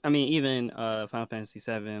 I mean, even Final Fantasy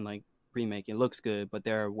 7 like remake, it looks good, but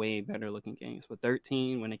there are way better looking games. But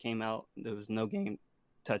 13, when it came out, there was no game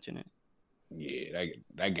touching it. Yeah,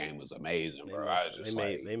 that game was amazing, bro.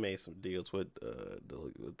 They made some deals with the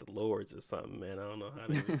lords or something, man. I don't know how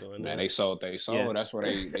they were doing man, that. they sold. Yeah. That's what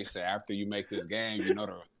they said. After you make this game, you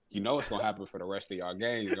know what's gonna happen for the rest of y'all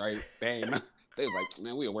games, right? They was like,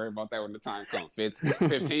 man, we'll worry about that when the time comes.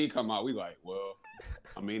 15 come out, we like, well,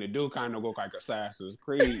 I mean, it do kind of look like Assassin's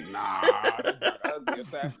Creed. Nah, that's ugly.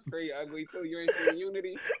 Assassin's Creed ugly too. You ain't seen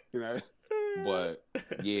Unity, you know. But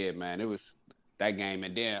yeah, man, it was that game,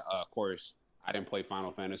 and then of course. I didn't play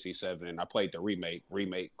Final Fantasy 7. I played the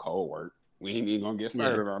remake Cold Work. We ain't even gonna get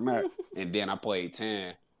started on that. And then I played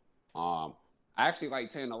 10. I actually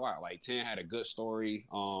like 10 a lot. Like 10 had a good story.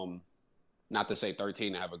 Not to say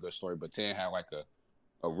 13 didn't have a good story, but 10 had like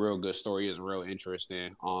a real good story. It's real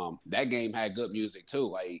interesting. That game had good music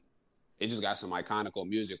too. Like it just got some iconical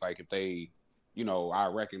music. Like if they, I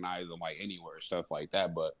recognize them like anywhere, stuff like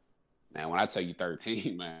that. But man, when I tell you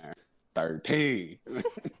 13, man, 13.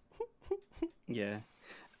 Yeah.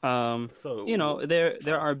 So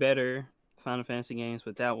there are better Final Fantasy games,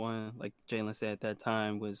 but that one, like Jalen said at that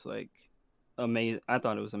time, was like amazing. I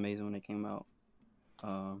thought it was amazing when it came out.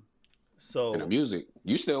 And the music.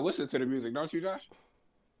 You still listen to the music, don't you, Josh?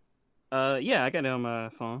 Yeah, I got it on my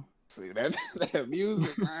phone. See that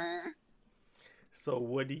music, man. So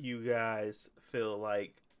what do you guys feel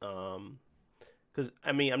like? Because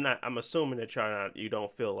I mean, I'm assuming that you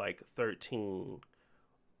don't feel like 13.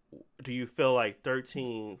 Do you feel like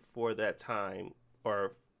 13 for that time,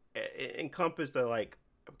 or encompass the like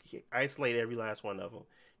isolate every last one of them?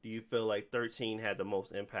 Do you feel like 13 had the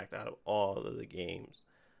most impact out of all of the games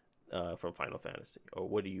from Final Fantasy, or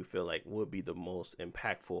what do you feel like would be the most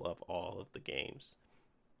impactful of all of the games?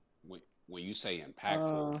 When you say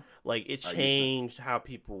impactful, like it changed how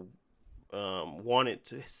people wanted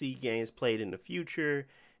to see games played in the future.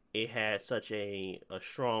 It had such a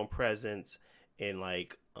strong presence in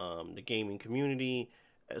like the gaming community.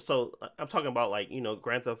 So I'm talking about like,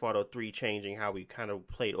 Grand Theft Auto 3 changing how we kind of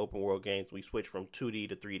played open world games. We switched from 2D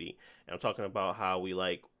to 3D. And I'm talking about how we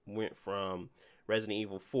like went from Resident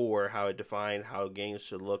Evil 4, how it defined how games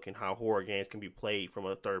should look and how horror games can be played from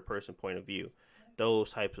a third person point of view. Those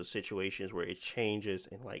types of situations where it changes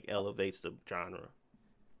and like elevates the genre.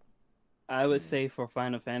 I would say for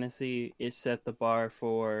Final Fantasy, it set the bar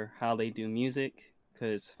for how they do music.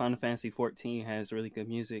 Because Final Fantasy 14 has really good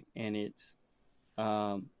music, and it's,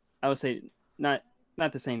 I would say not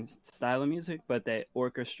the same style of music, but that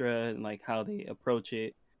orchestra and like how they approach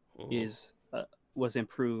it was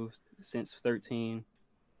improved since 13.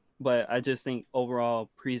 But I just think overall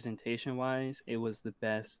presentation wise, it was the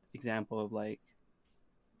best example of like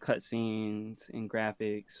cutscenes and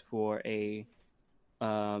graphics for a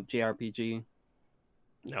JRPG.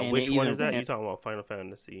 Now, and which one is that? You talking about Final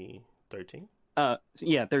Fantasy 13?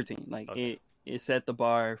 Yeah, 13. Like it set the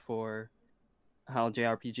bar for how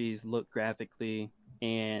JRPGs look graphically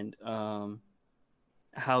and how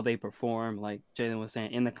they perform. Like Jalen was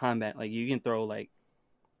saying, in the combat, like you can throw like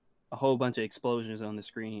a whole bunch of explosions on the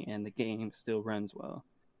screen and the game still runs well.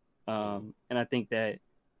 And I think that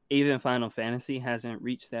even Final Fantasy hasn't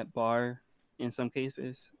reached that bar in some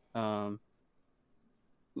cases. But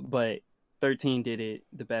 13 did it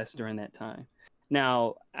the best during that time.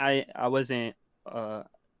 Now, I wasn't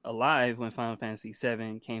alive when Final Fantasy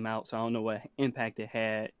 7 came out, so I don't know what impact it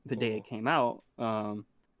had the day it came out.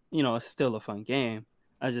 It's still a fun game.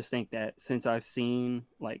 I just think that since I've seen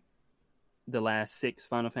like the last 6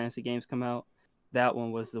 Final Fantasy games come out, that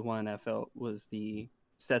one was the one I felt was the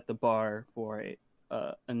set the bar for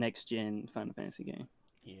a next gen Final Fantasy game.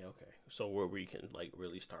 Yeah, okay. So where we can like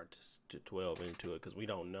really start to delve into it, because we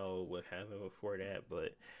don't know what happened before that,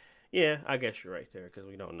 but yeah, I guess you're right there because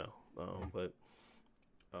we don't know.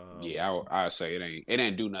 Yeah, I say it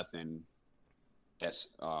ain't do nothing. That's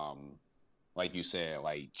like you said,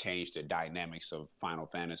 like change the dynamics of Final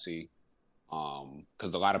Fantasy.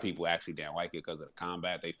 Because a lot of people actually didn't like it because of the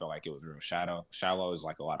combat. They felt like it was real shallow. Shallow is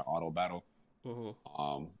like a lot of auto battle.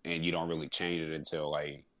 And you don't really change it until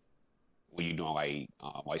like when you're doing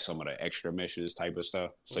like some of the extra missions type of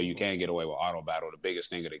stuff. So you can't get away with auto battle. The biggest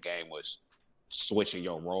thing of the game was switching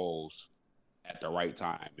your roles at the right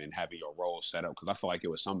time and having your roles set up. Because I feel like it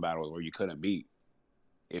was some battles where you couldn't beat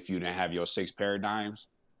if you didn't have your 6 paradigms.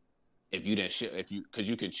 If you didn't, because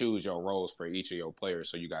you can choose your roles for each of your players.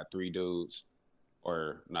 So you got 3 dudes,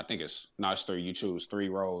 or I think it's 3. You choose 3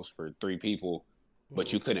 roles for 3 people,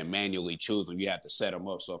 but you couldn't manually choose them. You had to set them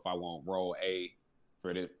up. So if I want role A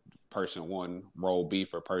for the person 1, role B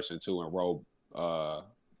for person 2, and role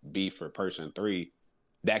B for person 3,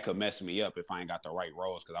 that could mess me up if I ain't got the right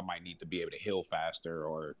roles, because I might need to be able to heal faster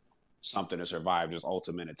or something to survive this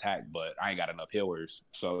ultimate attack, but I ain't got enough healers.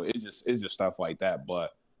 So it's just stuff like that.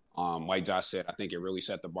 But like Josh said, I think it really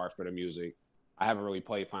set the bar for the music. I haven't really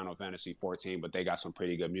played Final Fantasy 14, but they got some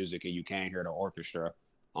pretty good music, and you can hear the orchestra.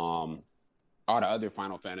 All the other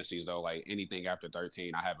Final Fantasies, though, like anything after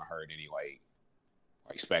 13, I haven't heard any like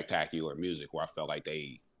spectacular music where I felt like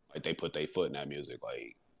they put their foot in that music.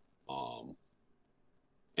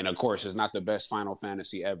 And of course, it's not the best Final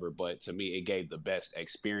Fantasy ever, but to me, it gave the best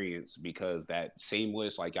experience because that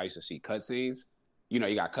seamless, like I used to see cutscenes. You know,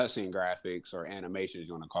 you got cutscene graphics or animations,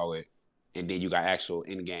 you want to call it, and then you got actual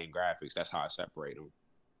in-game graphics. That's how I separate them.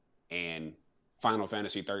 And Final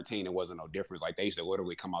Fantasy 13, it wasn't no difference. Like they used to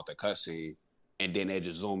literally come out the cutscene, and then they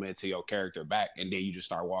just zoom into your character back, and then you just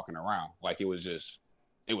start walking around. Like it was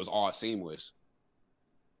all seamless.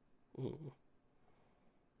 No.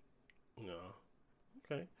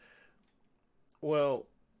 Okay. Well,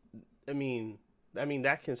 I mean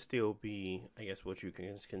that can still be, I guess, what you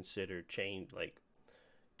can consider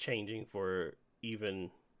changing for even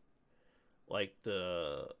like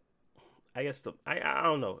I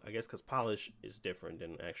don't know. I guess because polish is different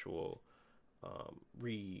than actual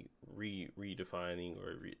redefining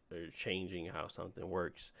or changing how something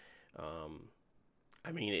works.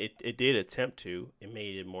 I mean, it did attempt to. It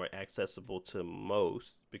made it more accessible to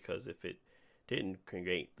most, because if it didn't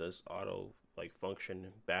create this auto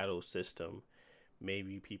function battle system,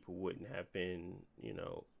 maybe people wouldn't have been,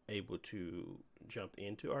 able to jump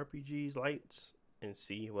into RPGs lights and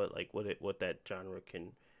see what that genre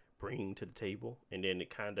can bring to the table. And then it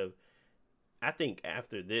kind of, I think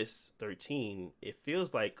after this 13, it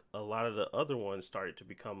feels like a lot of the other ones started to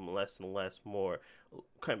become less and less more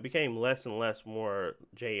JRPGs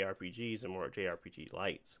and more JRPG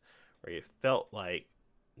lights, where it felt like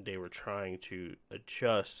they were trying to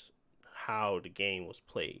adjust how the game was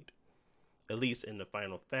played, at least in the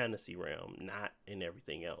Final Fantasy realm, not in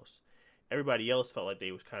everything else. Everybody else felt like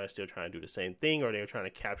they was kind of still trying to do the same thing, or they were trying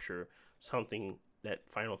to capture something that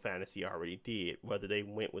Final Fantasy already did, whether they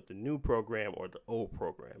went with the new program or the old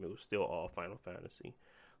program. It was still all Final Fantasy.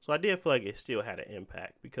 So I did feel like it still had an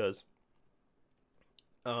impact, because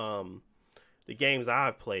the games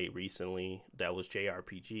I've played recently that was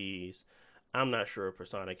JRPGs, I'm not sure if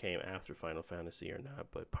Persona came after Final Fantasy or not,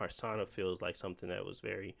 but Persona feels like something that was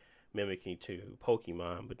very mimicking to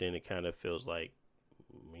Pokemon, but then it kind of feels like,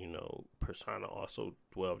 Persona also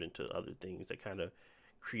delved into other things that kind of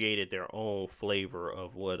created their own flavor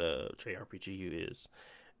of what a JRPG is.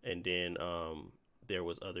 And then there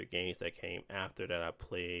was other games that came after that I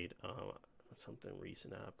played. Something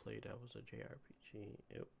recent that I played that was a JRPG.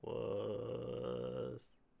 It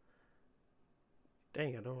was...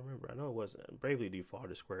 Dang, I don't remember. I know it wasn't. Bravely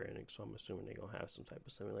Default is Square Enix, so I'm assuming they're going to have some type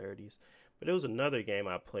of similarities. But it was another game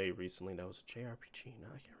I played recently that was a JRPG.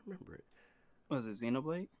 Now I can't remember it. Was it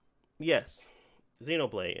Xenoblade? Yes,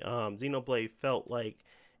 Xenoblade. Xenoblade felt like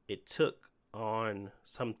it took on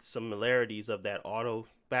some similarities of that auto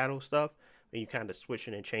battle stuff, and you kind of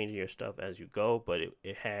switching and changing your stuff as you go, but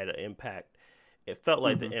it had an impact. It felt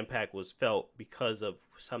like the impact was felt because of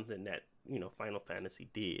something that, Final Fantasy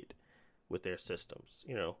did with their systems,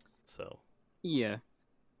 so. Yeah.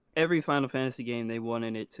 Every Final Fantasy game, they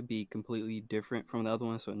wanted it to be completely different from the other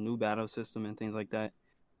ones, so a new battle system and things like that.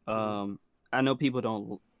 I know people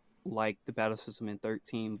don't like the battle system in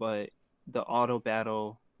 13, but the auto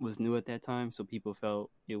battle was new at that time, so people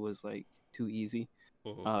felt it was like too easy.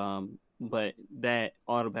 But that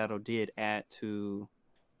auto battle did add to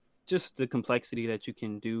just the complexity that you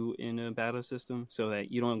can do in a battle system, so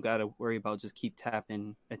that you don't got to worry about just keep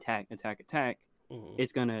tapping attack. It's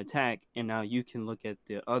going to attack, and now you can look at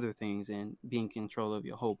the other things and be in control of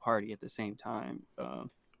your whole party at the same time.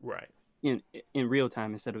 Right. In real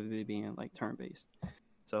time, instead of it being like turn-based.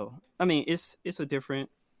 So, I mean, it's a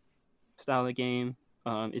different style of game.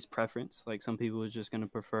 It's preference. Like, some people are just going to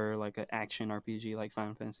prefer like an action RPG like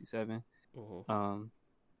Final Fantasy VII.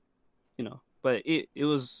 But it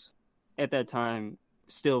was, at that time,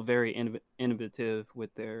 still very innovative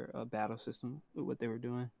with their battle system, with what they were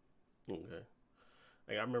doing. Okay.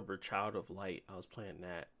 Like I remember Child of Light. I was playing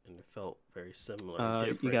that, and it felt very similar and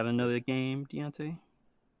different. You got another game, Deontay?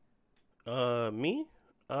 Me?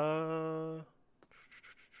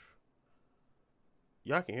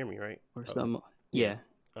 Y'all can hear me, right? Or some? Yeah.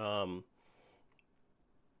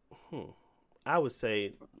 I would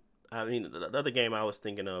say, I mean, the other game I was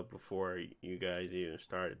thinking of before you guys even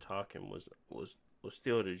started talking was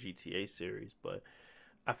still the GTA series, but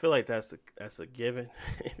I feel like that's a given.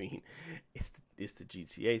 I mean, it's the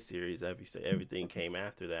GTA series. Obviously, everything came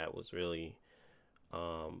after that was really,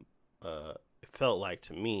 it felt like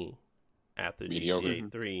to me after mediocre.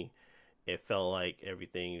 GTA 3, it felt like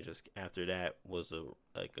everything just after that was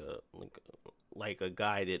like a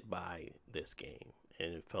guided by this game,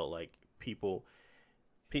 and it felt like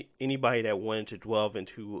anybody that wanted to delve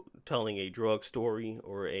into telling a drug story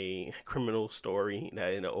or a criminal story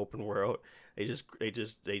that in an open world, they just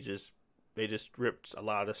ripped a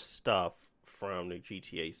lot of stuff from the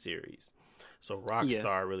GTA series. So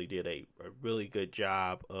Rockstar really did a really good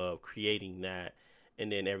job of creating that,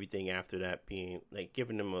 and then everything after that being like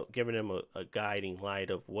giving them a guiding light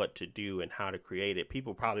of what to do and how to create it.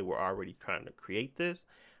 People probably were already trying to create this,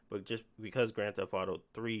 but just because Grand Theft Auto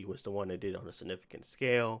 3 was the one that did it on a significant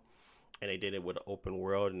scale, and they did it with an open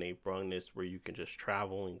world, and they brought this where you can just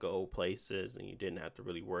travel and go places, and you didn't have to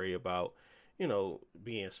really worry about,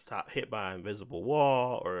 being hit by an invisible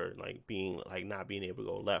wall or like being like not being able to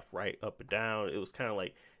go left, right, up, and down. It was kind of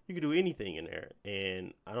like you could do anything in there.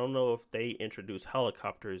 And I don't know if they introduced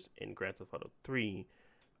helicopters in Grand Theft Auto 3.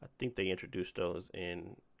 I think they introduced those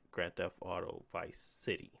in Grand Theft Auto Vice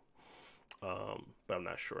City. But I'm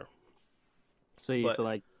not sure. So you feel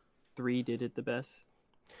like 3 did it the best?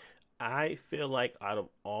 I feel like out of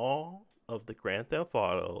all of the Grand Theft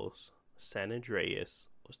Autos, San Andreas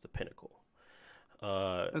was the pinnacle.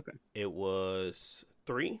 Okay. It was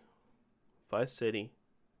 3, Vice City,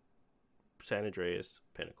 San Andreas,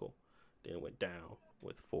 pinnacle. Then it went down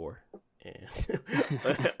with 4 and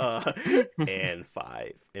and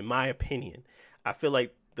 5. In my opinion, I feel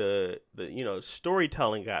like the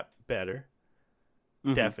storytelling got better,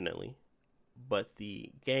 definitely, but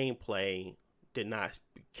the gameplay did not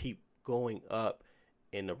keep going up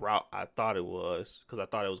in the route I thought it was, because I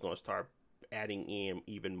thought it was going to start adding in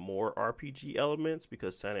even more RPG elements,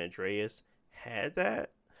 because San Andreas had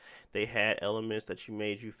that. They had elements that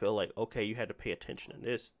made you feel like, okay, you had to pay attention to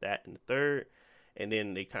this, that, and the third, and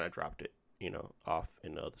then they kind of dropped it, off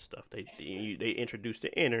in the other stuff. They introduced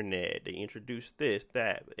the internet, they introduced this,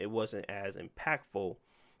 that. It wasn't as impactful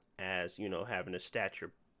as, having a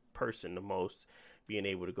stature person the most, being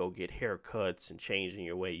able to go get haircuts and changing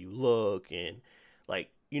your way you look, and like,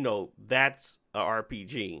 that's a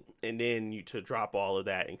RPG. And then to drop all of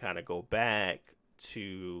that and kind of go back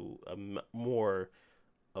to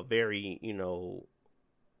a very,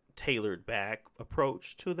 tailored back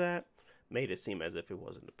approach to that, made it seem as if it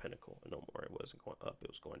wasn't the pinnacle no more. It wasn't going up, it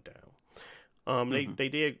was going down. They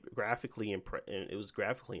did graphically it was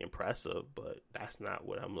graphically impressive, but that's not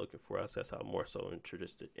what I'm looking for. That's how I'm more so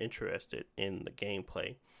interested in the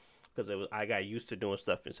gameplay, because I got used to doing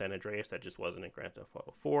stuff in San Andreas that just wasn't in Grand Theft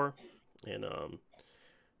Auto 4, and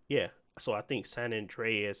so I think San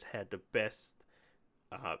Andreas had the best.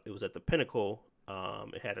 It was at the pinnacle.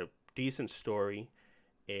 It had a decent story.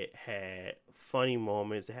 It had funny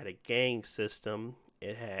moments. It had a gang system.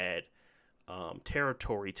 It had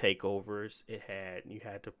territory takeovers. You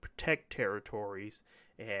had to protect territories.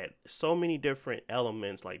 It had so many different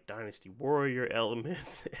elements, like Dynasty Warrior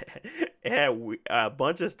elements. It had a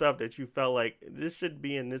bunch of stuff that you felt like this should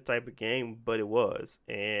be in this type of game, but it was.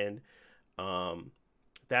 And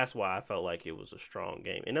that's why I felt like it was a strong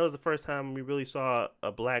game. And that was the first time we really saw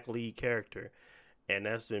a black lead character. And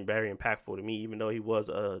that's been very impactful to me, even though he was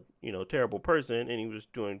a terrible person and he was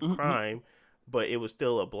doing crime, but it was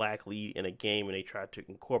still a black lead in a game, and they tried to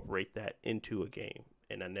incorporate that into a game,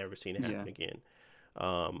 and I never seen it happen again.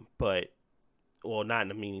 But not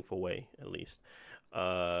in a meaningful way, at least.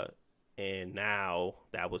 And now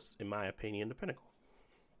that was, in my opinion, the pinnacle,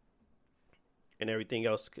 and everything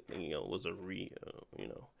else,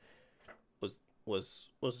 was was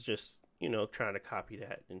just trying to copy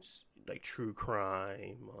that, and like True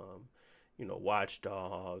Crime, Watch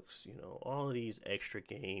Dogs, all of these extra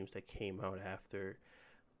games that came out after,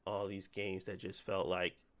 all these games that just felt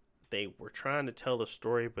like they were trying to tell a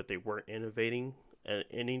story, but they weren't innovating at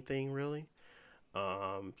anything really.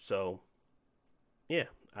 So yeah,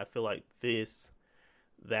 I feel like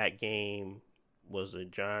that game was a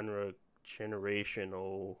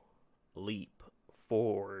generational leap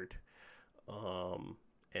forward,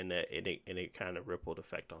 and it kind of rippled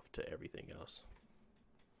effect off to everything else.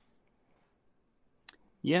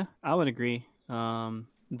 Yeah, I would agree.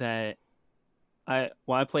 That I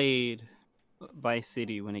played Vice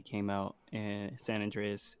City when it came out and San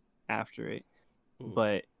Andreas after it,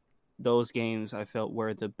 but those games I felt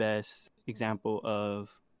were the best example of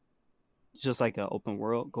just like an open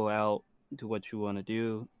world. Go out, do what you want to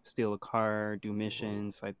do, steal a car, do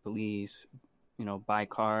missions, fight police, buy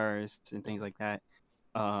cars and things like that.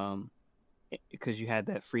 Because you had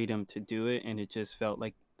that freedom to do it, and it just felt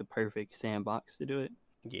like the perfect sandbox to do it.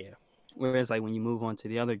 Yeah. Whereas like when you move on to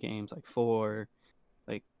the other games like 4,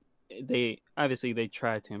 like they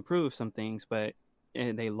tried to improve some things, but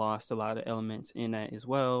they lost a lot of elements in that as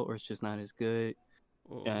well, or it's just not as good.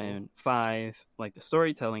 And 5, like the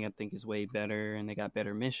storytelling I think is way better, and they got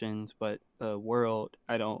better missions, but the world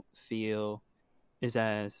I don't feel is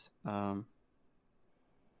as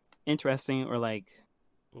interesting or like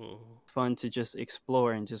fun to just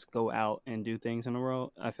explore and just go out and do things in the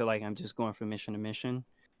world. I feel like I'm just going from mission to mission.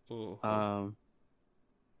 So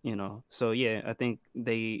yeah, I think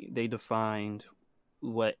they defined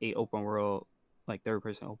what a open world, like third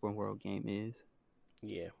person open world game is.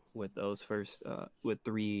 Yeah. With those first with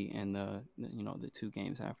 3 and the 2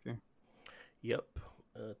 games after. Yep.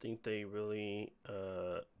 I think they really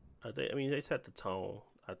they set the tone,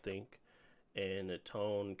 I think, and the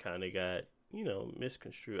tone kind of got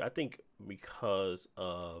misconstrued. I think because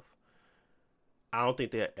of, I don't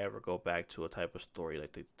think they'll ever go back to a type of story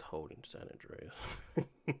like they told in San Andreas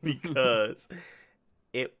because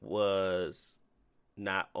it was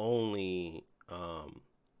not only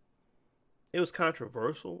it was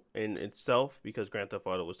controversial in itself because Grand Theft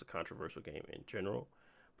Auto was a controversial game in general,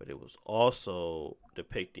 but it was also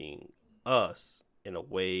depicting us in a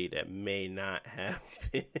way that may not have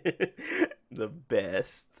been the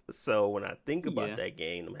best. So when I think about that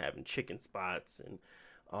game, them having chicken spots and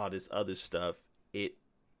all this other stuff, it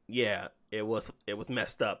was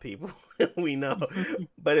messed up, people. We know,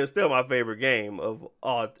 but it was still my favorite game of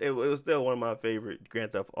all. It was still one of my favorite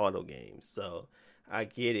Grand Theft Auto games. So I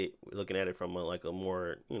get it, looking at it from a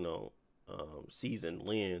more seasoned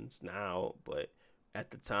lens now, but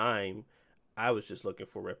at the time, I was just looking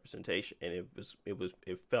for representation, and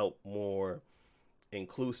it felt more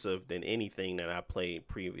inclusive than anything that I played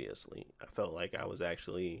previously. I felt like I was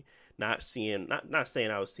actually not saying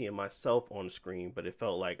I was seeing myself on the screen, but it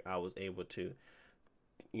felt like I was able to,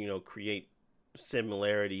 create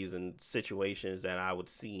similarities and situations that I would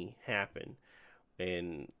see happen,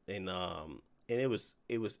 and it was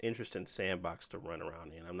interesting sandbox to run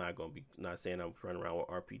around in. I'm not saying I was running around with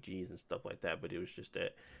RPGs and stuff like that, but it was just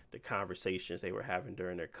that the conversations they were having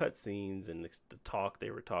during their cutscenes and the talk they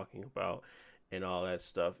were talking about and all that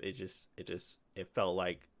stuff. It felt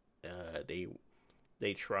like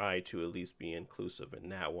they tried to at least be inclusive in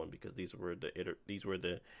that one, because these were the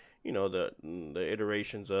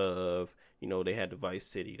iterations of, they had the Vice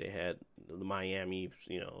City, they had the Miami,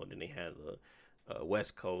 then they had the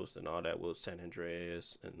West Coast and all that was San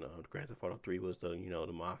Andreas, and Grand Theft Auto 3 was the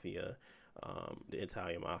the mafia, the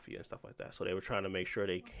Italian mafia and stuff like that. So they were trying to make sure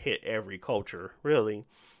they hit every culture really,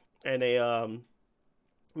 and they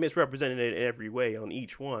misrepresented it in every way on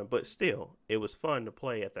each one. But still, it was fun to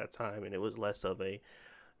play at that time, and it was less of a,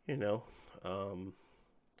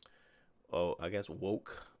 I guess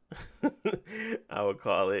woke. I would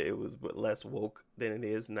call it. It was less woke than it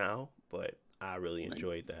is now, but I really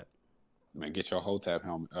enjoyed that. Man, get your Hotep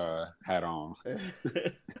hat on.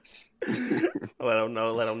 Let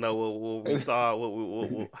them know what we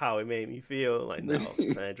saw, how it made me feel. Like, no,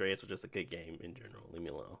 San Andreas was just a good game in general. Leave me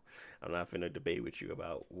alone. I'm not finna debate with you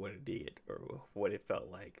about what it did or what it felt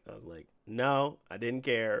like. I was like, no, I didn't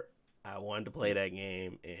care. I wanted to play that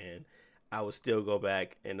game, and I would still go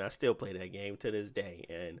back, and I still play that game to this day.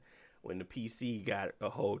 And when the PC got a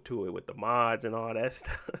hold to it with the mods and all that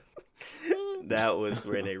stuff, that was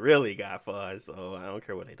where they really got fun. So I don't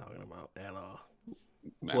care what they're talking about at all.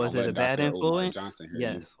 Man, was it a bad influence?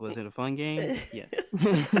 Yes. You. Was it a fun game? Yes.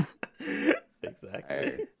 Exactly.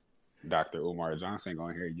 Hey, Dr. Umar Johnson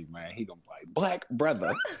gonna hear you, man. He gonna be like, "Black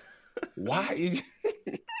brother, why?"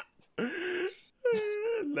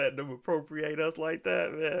 Letting them appropriate us like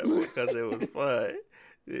that, man, because it was fun.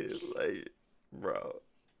 It's like, bro,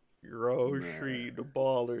 Grove Street, the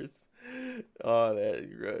Ballers, all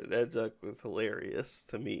that junk was hilarious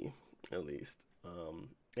to me, at least.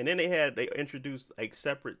 And then they introduced like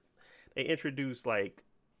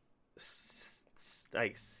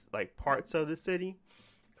parts of the city,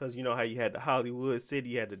 because you know how you had the Hollywood city,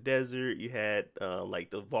 you had the desert, you had like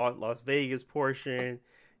the Las Vegas portion,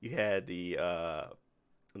 you had the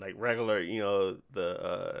like regular,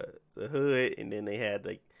 the hood, and then they had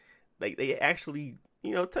like they actually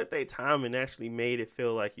took their time and actually made it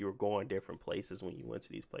feel like you were going different places when you went to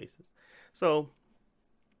these places. So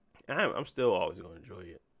I'm still always going to enjoy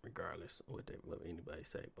it regardless of what anybody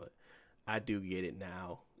say, but I do get it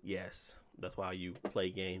now. Yes, that's why you play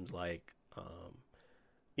games like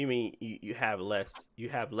you have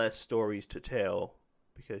less stories to tell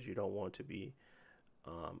because you don't want to be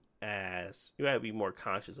as you have to be more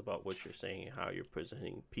conscious about what you're saying and how you're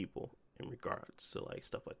presenting people in regards to like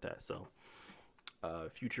stuff like that. So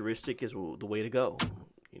futuristic is the way to go.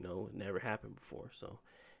 It never happened before, so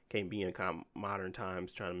can't be in modern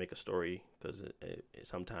times trying to make a story because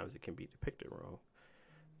sometimes it can be depicted wrong.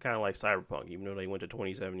 Kind of like Cyberpunk, even though they went to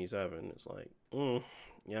 2077, it's like, I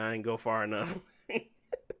didn't go far enough. I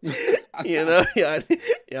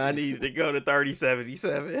needed to go to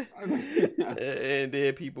 3077, and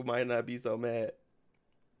then people might not be so mad.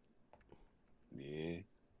 Yeah.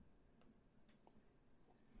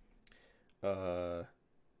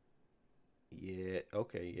 Yeah.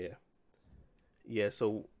 Okay. Yeah. Yeah.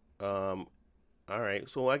 So, all right.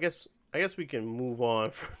 So I guess we can move on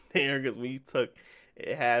from there because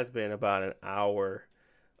it has been about an hour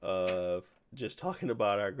of just talking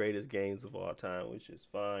about our greatest games of all time, which is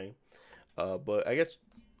fine. But I guess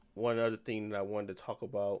one other thing that I wanted to talk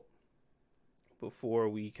about before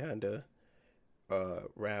we kind of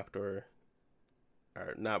wrapped or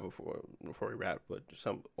not before we wrapped, but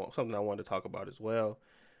something I wanted to talk about as well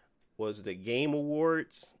was the Game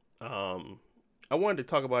Awards. I wanted to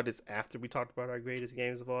talk about this after we talked about our greatest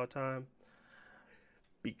games of all time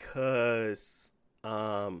because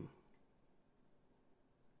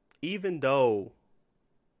even though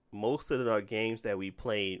most of the games that we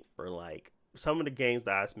played were like some of the games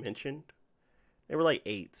that I mentioned, they were like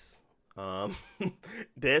 8s.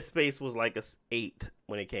 Dead Space was like a 8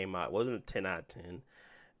 when it came out. It wasn't a 10 out of 10.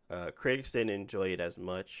 Critics didn't enjoy it as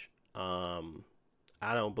much. I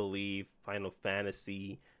don't believe Final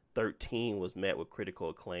Fantasy 13 was met with critical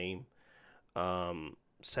acclaim.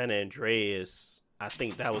 San Andreas, I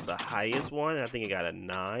think that was the highest one. I think it got a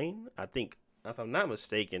 9. I think, if I'm not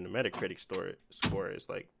mistaken, the Metacritic score is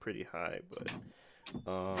like pretty high. But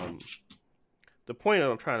the point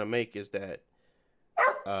that I'm trying to make is that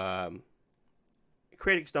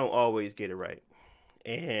critics don't always get it right,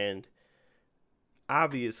 and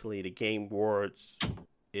obviously the Game Awards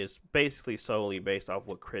is basically solely based off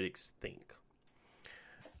what critics think.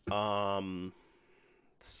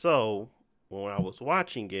 So when I was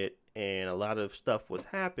watching it and a lot of stuff was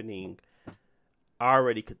happening, I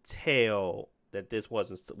already could tell that this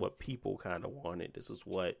wasn't what people kind of wanted. This is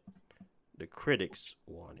what the critics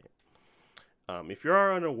wanted. If you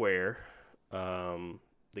are unaware,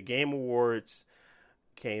 the Game Awards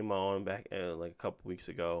came on back like a couple weeks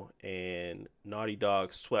ago, and Naughty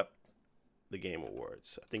Dog swept the Game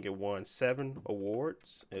Awards. I think it won 7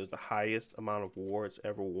 awards. It was the highest amount of awards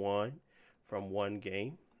ever won from one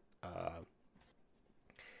game.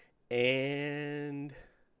 And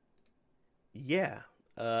yeah,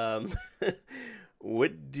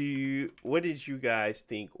 what did you guys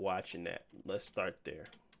think watching that? Let's start there.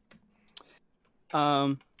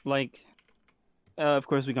 Of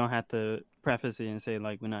course we're gonna have to preface it and say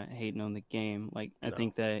like we're not hating on the game. Like I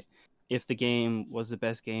think that if the game was the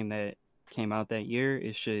best game that came out that year,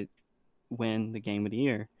 it should win the game of the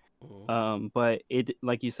year. Mm-hmm. But it,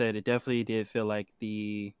 like you said, it definitely did feel like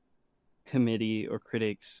the committee or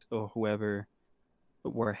critics or whoever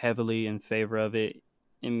were heavily in favor of it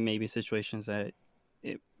in maybe situations that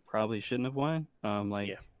it probably shouldn't have won.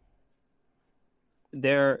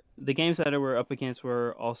 The games that were up against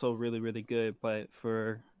were also really, really good, but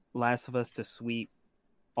for Last of Us to sweep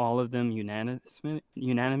all of them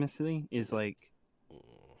unanimously is like,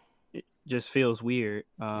 it just feels weird.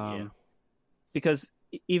 Because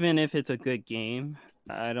even if it's a good game,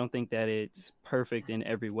 I don't think that it's perfect in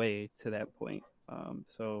every way to that point.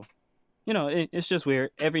 So, it's just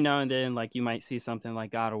weird. Every now and then, like you might see something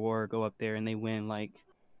like God of War go up there and they win like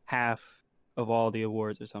half of all the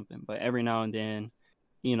awards or something. But every now and then,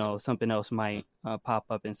 something else might pop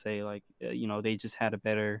up and say like, they just had a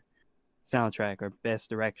better soundtrack or best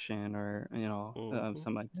direction or,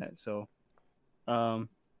 something like that. So,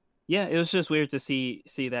 yeah, it was just weird to see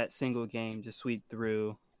that single game just sweep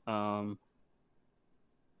through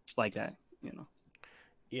like that,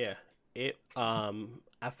 Yeah, it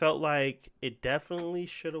I felt like it definitely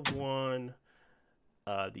should have won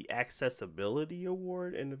the Accessibility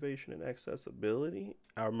Award, Innovation and Accessibility.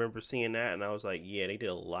 I remember seeing that and I was like, yeah, they did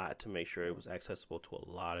a lot to make sure it was accessible to a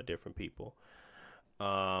lot of different people.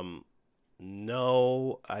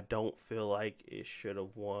 No, I don't feel like it should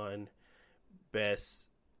have won best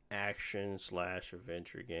action slash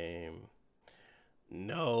adventure game.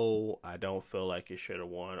 No, I don't feel like it should have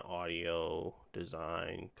won audio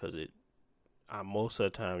design because most of the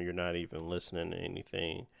time you're not even listening to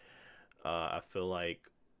anything. I feel like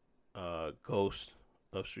Ghost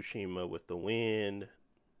of Tsushima with the wind,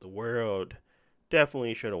 the world,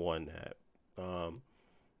 definitely should have won that.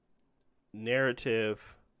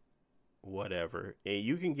 Narrative, whatever. And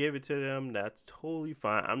you can give it to them. That's totally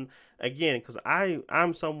fine. Because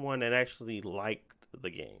I'm someone that actually liked the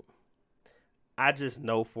game. I just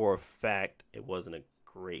know for a fact it wasn't a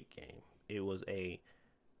great game. It was a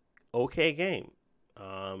okay game.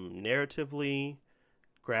 Narratively,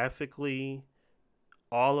 graphically,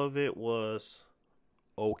 all of it was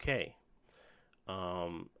okay.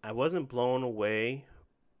 I wasn't blown away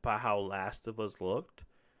by how Last of Us looked.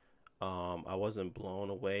 I wasn't blown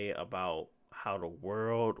away about how the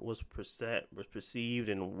world was perceived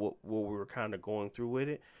and what we were kind of going through with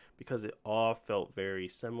it, because it all felt very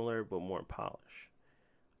similar but more polished.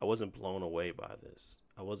 I wasn't blown away by this.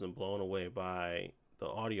 I wasn't blown away by the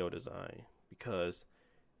audio design because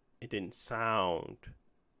it didn't sound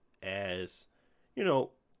as,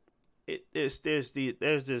 there's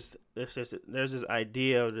this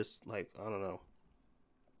idea of this, like, I don't know,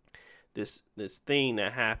 this thing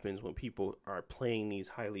that happens when people are playing these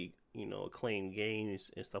highly acclaimed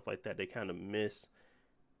games and stuff like that. They kind of miss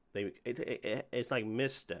it's like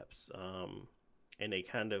missteps, and they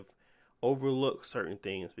kind of overlook certain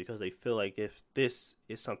things because they feel like if this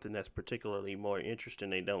is something that's particularly more interesting,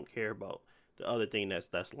 they don't care about the other thing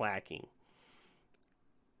that's lacking.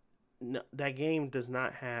 No, that game does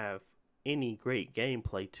not have any great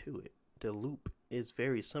gameplay to it. The loop is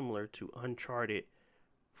very similar to Uncharted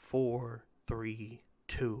 4, 3,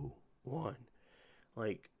 2, 1.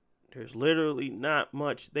 Like, there's literally not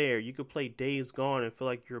much there. You could play Days Gone and feel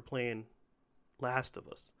like you're playing Last of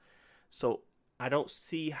Us. So I don't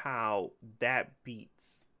see how that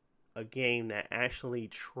beats a game that actually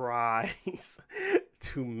tries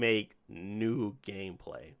to make new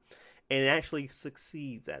gameplay and actually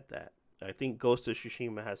succeeds at that. I think Ghost of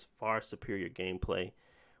Tsushima has far superior gameplay,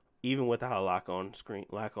 even without a lock on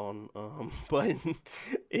button.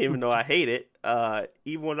 Even though I hate it,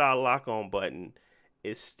 even without a lock on button,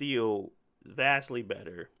 it's still vastly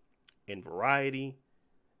better in variety,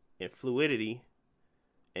 in fluidity,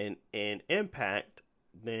 and impact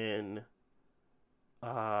than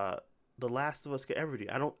The Last of Us could ever do.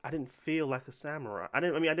 I didn't feel like a samurai. I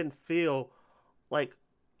didn't feel like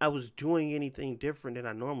I was doing anything different than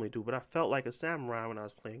I normally do, but I felt like a samurai when I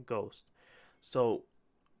was playing Ghost. So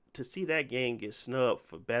to see that game get snubbed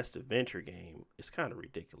for best adventure game is kind of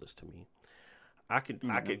ridiculous to me. I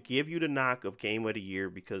could give you the knock of game of the year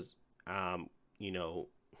because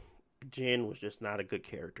Jin was just not a good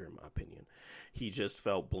character in my opinion. He just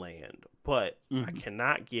felt bland. But I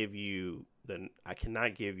cannot give you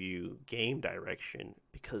game direction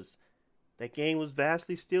because that game was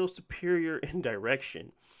vastly still superior in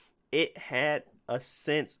direction. It had a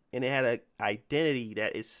sense and it had an identity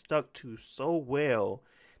that is stuck to so well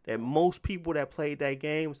that most people that played that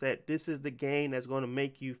game said this is the game that's going to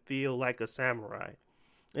make you feel like a samurai.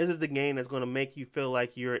 This is the game that's going to make you feel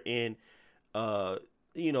like you're in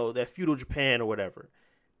that feudal Japan or whatever.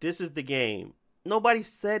 This is the game. Nobody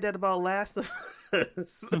said that about Last of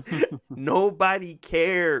Us. Nobody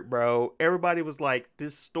cared, bro. Everybody was like, the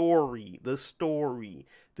story.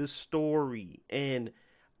 And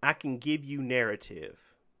I can give you narrative.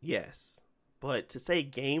 Yes. But to say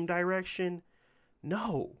game direction,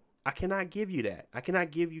 no. I cannot give you that. I cannot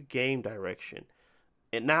give you game direction.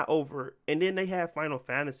 And then they have Final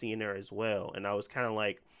Fantasy in there as well. And I was kind of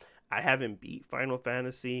like, I haven't beat Final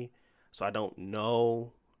Fantasy, so I don't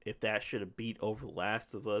know if that should have beat over The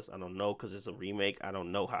Last of Us. I don't know because it's a remake. I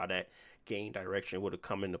don't know how that game direction would have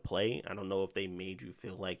come into play. I don't know if they made you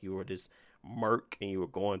feel like you were this merc and you were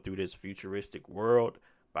going through this futuristic world.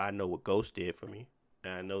 But I know what Ghost did for me.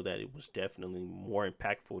 And I know that it was definitely more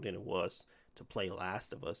impactful than it was to play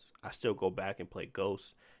Last of Us. I still go back and play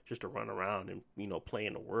Ghost just to run around and, play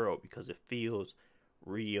in the world because it feels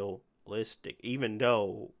realistic. Even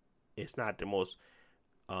though it's not the most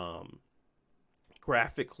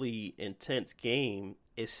graphically intense game,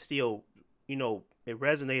 it's still, it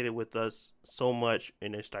resonated with us so much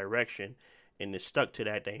in its direction and it stuck to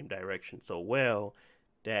that same direction so well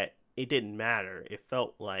that it didn't matter. It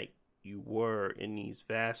felt like you were in these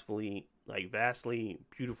vastly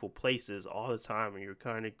beautiful places all the time and you're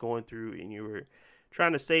kind of going through and you were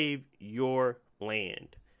trying to save your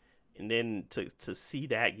land. And then to see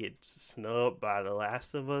that get snubbed by The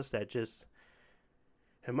Last of Us, that just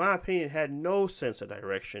in my opinion, had no sense of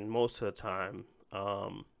direction most of the time.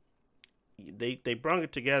 They brung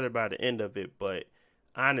it together by the end of it, but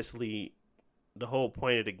honestly, the whole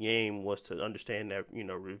point of the game was to understand that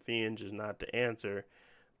revenge is not the answer,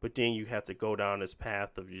 but then you have to go down this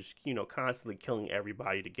path of just constantly killing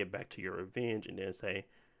everybody to get back to your revenge, and then say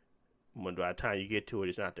when by the time you get to it,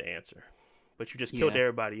 it's not the answer. But you just killed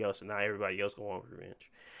everybody else, and now everybody else go on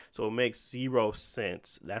revenge. So it makes zero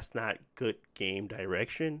sense. That's not good game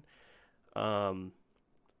direction.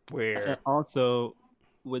 Where also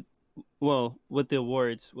with the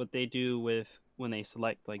awards, what they do with when they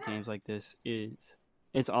select like games like this is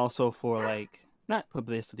it's also for like not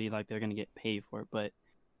publicity, like they're gonna get paid for it, but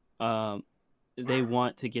they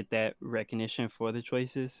want to get that recognition for the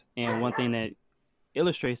choices. And one thing that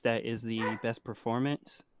illustrates that is the best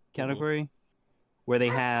performance category, where they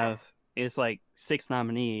have it's like 6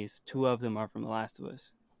 nominees. 2 of them are from The Last of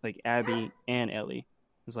Us, like Abby and Ellie.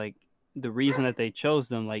 It's like the reason that they chose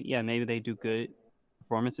them, like maybe they do good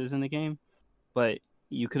performances in the game, but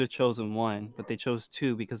you could have chosen 1, but they chose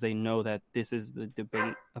 2 because they know that this is the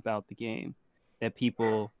debate about the game, that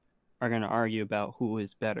people are going to argue about who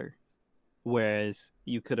is better. Whereas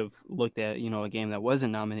you could have looked at a game that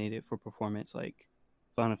wasn't nominated for performance, like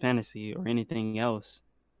Final Fantasy or anything else,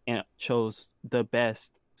 and chose the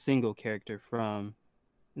best single character from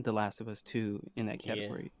The Last of Us 2 in that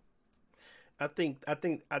category. I think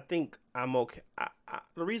I'm okay.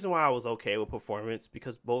 The reason why I was okay with performance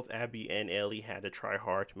because both Abby and Ellie had to try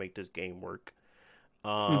hard to make this game work.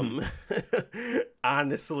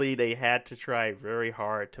 Honestly, they had to try very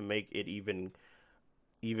hard to make it even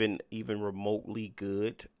remotely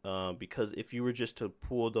good. Because if you were just to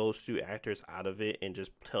pull those 2 actors out of it and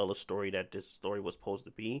just tell a story that this story was supposed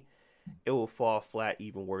to be, it will fall flat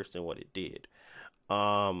even worse than what it did.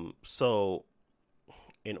 So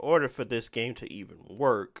in order for this game to even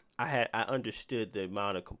work, I understood the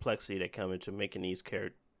amount of complexity that come into making these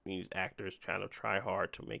actors trying to try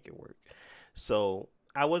hard to make it work. So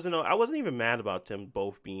I wasn't even mad about them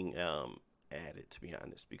both being added, to be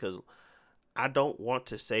honest, because I don't want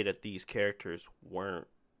to say that these characters weren't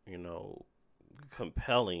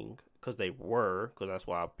compelling, because they were, because that's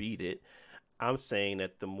why I beat it. I'm saying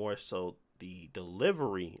that the more so the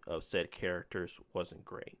delivery of said characters wasn't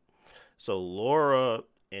great. So Laura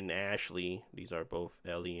and Ashley, these are both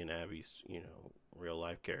Ellie and Abby's, real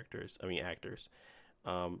life actors.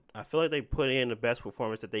 I feel like they put in the best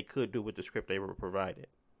performance that they could do with the script they were provided.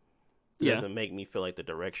 It doesn't make me feel like the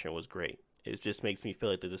direction was great. It just makes me feel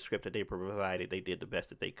like the script that they provided, they did the best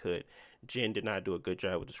that they could. Jen did not do a good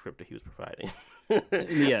job with the script that he was providing.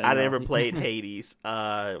 I never played Hades.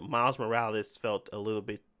 Miles Morales felt a little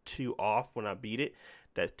bit too off when I beat it,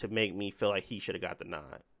 that to make me feel like he should have got the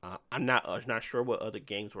nod. I'm not sure what other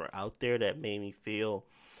games were out there that made me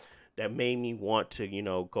want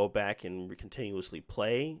to go back and continuously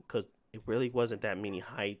play, because it really wasn't that many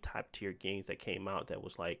high top tier games that came out that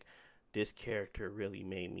was like, this character really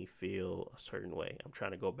made me feel a certain way. I'm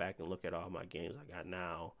trying to go back and look at all my games I got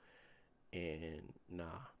now, and none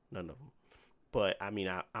of them. But I mean,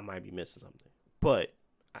 I might be missing something. But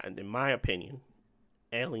in my opinion,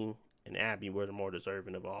 Ellie and Abby were the more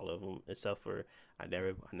deserving of all of them, except for I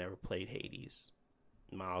never played Hades.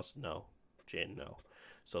 Miles, no. Jen, no.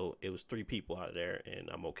 So it was 3 people out of there, and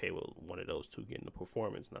I'm okay with one of those 2 getting the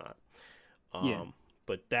performance nod.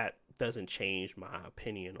 But that doesn't change my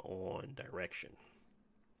opinion on direction.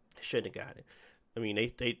 Shouldn't have got it. I mean,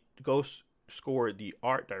 they scored the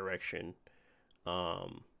art direction,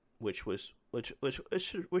 which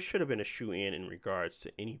should have been a shoe in regards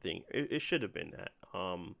to anything. It should have been that.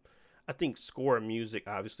 I think score and music,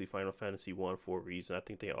 obviously Final Fantasy won for a reason. I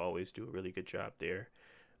think they always do a really good job there.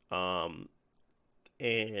 And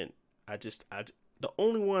the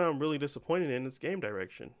only one I'm really disappointed in is game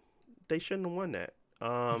direction. They shouldn't have won that.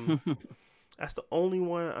 That's the only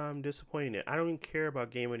one I'm disappointed in. I don't even care about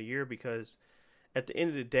Game of the Year, because at the end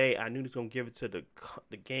of the day, I knew they was going to give it to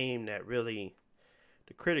the game that really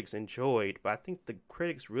the critics enjoyed, but I think the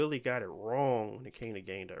critics really got it wrong when it came to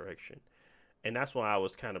game direction. And that's why I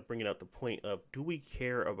was kind of bringing up the point of, do we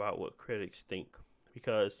care about what critics think?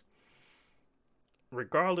 Because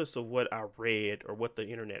regardless of what I read or what the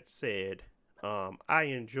internet said, I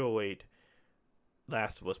enjoyed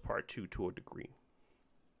Last of Us Part 2 to a degree.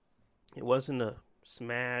 It wasn't a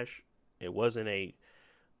smash. It wasn't a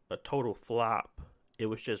total flop. It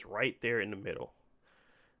was just right there in the middle.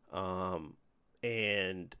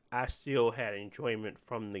 And I still had enjoyment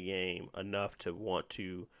from the game enough to want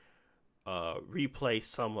to replay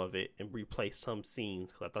some of it and replay some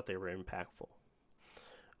scenes because I thought they were impactful.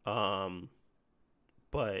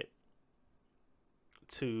 But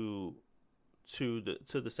to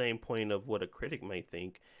the same point of what a critic might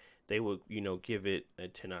think, they would, give it a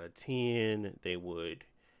 10 out of 10.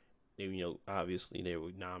 Obviously they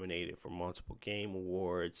were nominated for multiple game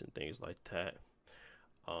awards and things like that.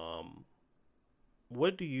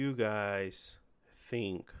 What do you guys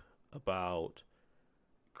think about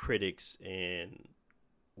critics and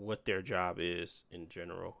what their job is in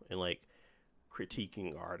general, and like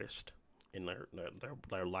critiquing artists and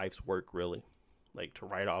their life's work, really, like to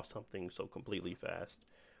write off something so completely fast?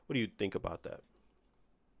 What do you think about that?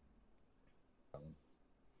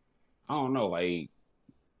 I don't know. Like,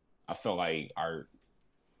 I feel like art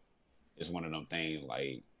is one of them things.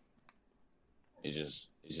 Like, it's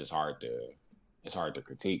just hard to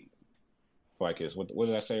critique. I feel like it's what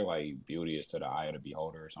did I say? Like, beauty is to the eye of the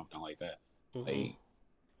beholder, or something like that. Mm-hmm. Like,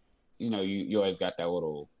 you always got that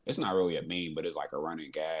little. It's not really a meme, but it's like a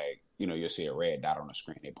running gag. You'll see a red dot on the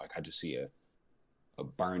screen. They be like, I just see a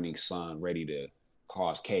burning sun ready to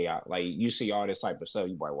cause chaos. Like, you see all this type of stuff.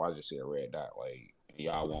 You be like, well, I just see a red dot. Like,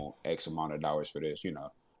 y'all want X amount of dollars for this,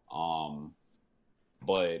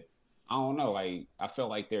 But I don't know. Like, I feel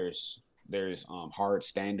like there's hard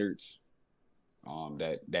standards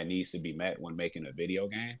that needs to be met when making a video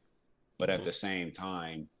game. But at the same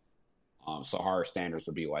time, so hard standards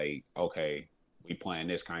would be like, okay, we playing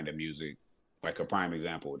this kind of music. Like a prime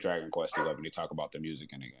example, Dragon Quest 11, they talk about the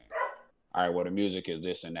music in the game. All right, well, the music is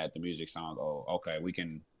this and that. The music sounds, okay, we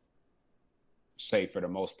can say for the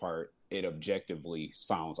most part, it objectively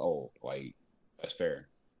sounds old. Like, that's fair.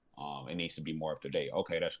 It needs to be more up to date.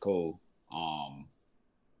 Okay, that's cool.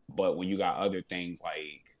 But when you got other things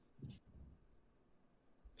like,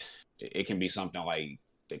 it can be something like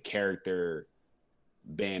the character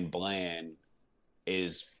being bland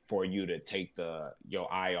is for you to take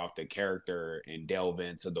your eye off the character and delve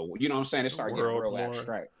into you know what I'm saying? It starts getting real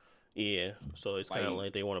abstract. Yeah, so it's kind of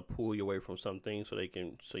like they want to pull you away from something so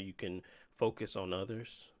you can focus on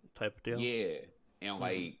others type of deal. Yeah, and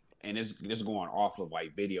like, and this going off of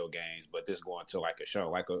like video games, but this going to like a show,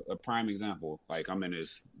 like a prime example. Like, I'm in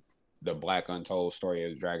the Black Untold story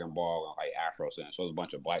of Dragon Ball and like Afro Sense. So there's a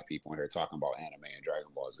bunch of black people in here talking about anime and Dragon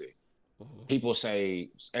Ball Z. Mm-hmm. People say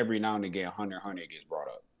every now and again Hunter x Hunter gets brought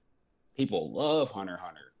up. People love Hunter x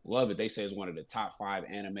Hunter. Love it. They say it's one of the top 5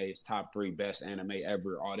 animes, top 3 best anime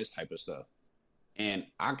ever, all this type of stuff. And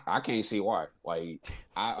I can't see why. Like,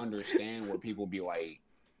 I understand where people be like,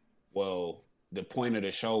 well, the point of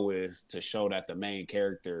the show is to show that the main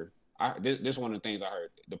character, this is one of the things I heard.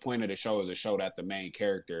 The point of the show is to show that the main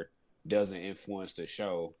character doesn't influence the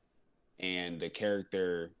show, and the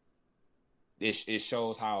character, it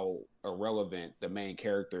shows how irrelevant the main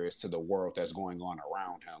character is to the world that's going on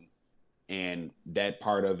around him. And that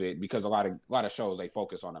part of it, because a lot of shows, they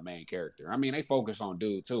focus on the main character. I mean, they focus on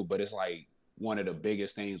dude too, but it's like one of the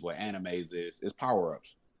biggest things with animes is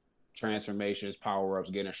power-ups, transformations,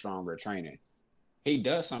 power-ups, getting stronger, training. He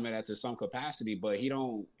does some of that to some capacity, but he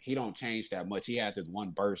don't change that much. He had this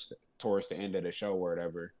one burst towards the end of the show or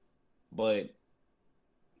whatever, but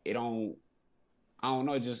I don't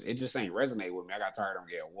know. It just ain't resonate with me. I got tired of him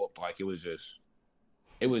getting whooped. Like, it was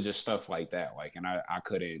just stuff like that. Like, and I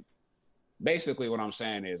couldn't. Basically, what I'm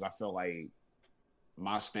saying is, I feel like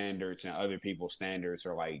my standards and other people's standards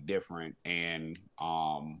are like different, and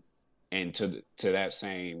to that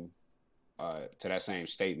same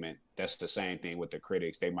statement, that's the same thing with the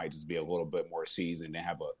critics. They might just be a little bit more seasoned and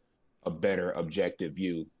have a better objective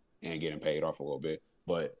view, and getting paid off a little bit,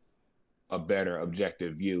 but a better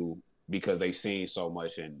objective view because they've seen so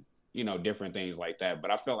much and different things like that. But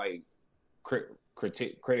I feel like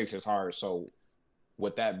critics is hard. So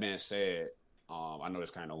with that being said, I know it's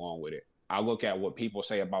kind of long with it. I look at what people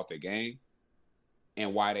say about the game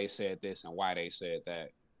and why they said this and why they said that.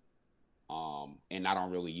 And I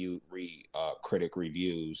don't really read critic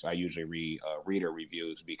reviews. I usually read reader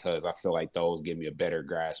reviews because I feel like those give me a better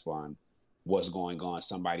grasp on what's going on.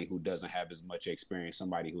 Somebody who doesn't have as much experience,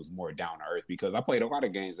 somebody who's more down to earth. Because I played a lot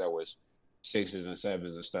of games that was 6s and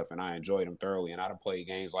 7s and stuff, and I enjoyed them thoroughly. And I'd played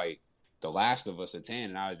games like The Last of Us at 10,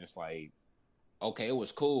 and I was just like, okay, it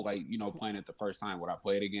was cool. Like, playing it the first time. Would I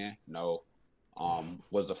play it again? No.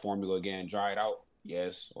 Was the formula again dried out?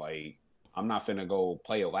 Yes. Like, I'm not finna go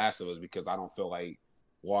play The Last of Us because I don't feel like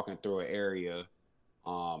walking through an area,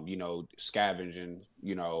 scavenging,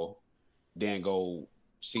 then go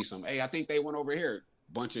see some, hey, I think they went over here.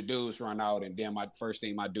 Bunch of dudes run out, and then my first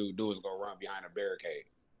thing my dude do is go run behind a barricade.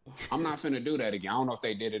 I'm not finna do that again. I don't know if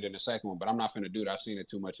they did it in the second one, but I'm not finna do that. I've seen it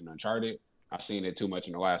too much in Uncharted. I've seen it too much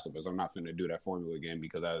in The Last of Us. I'm not finna do that formula again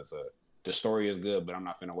because the story is good, but I'm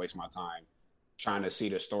not finna waste my time trying to see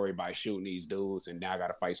the story by shooting these dudes, and now I got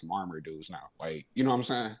to fight some armored dudes now. Like, you know what I'm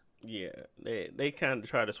saying? Yeah, they kind of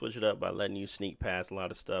try to switch it up by letting you sneak past a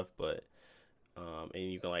lot of stuff, but and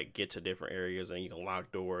you can like get to different areas and you can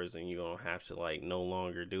lock doors and you don't have to like no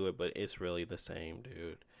longer do it, but it's really the same,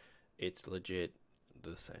 dude. It's legit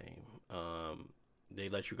the same. They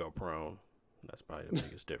let you go prone. That's probably the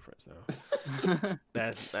biggest difference now.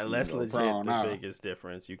 That's legit prone, the huh? biggest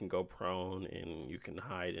difference. You can go prone and you can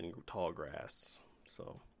hide in tall grass.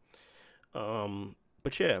 So,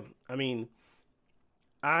 but yeah, I mean,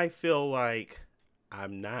 I feel like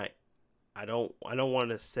I'm not. I don't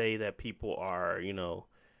want to say that people are,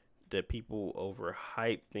 that people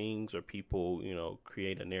overhype things or people,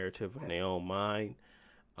 create a narrative in their own mind.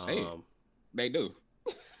 Say it. They do.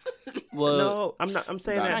 Well, No, I'm not. I'm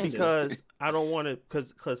saying that Kinda. because I don't want to,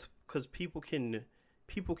 because people can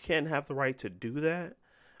have the right to do that.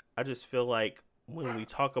 I just feel like when we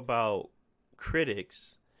talk about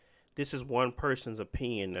critics, this is one person's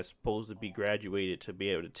opinion that's supposed to be graduated to be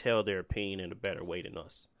able to tell their opinion in a better way than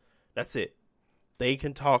us. That's it. They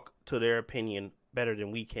can talk to their opinion better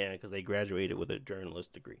than we can because they graduated with a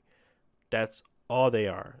journalist degree. That's all they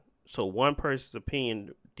are. So one person's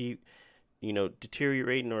opinion,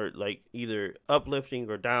 deteriorating or like either uplifting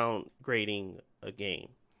or downgrading a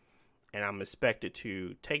game, and I'm expected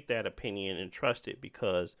to take that opinion and trust it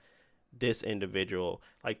because this individual,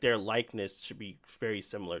 like their likeness should be very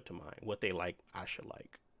similar to mine. What they like, I should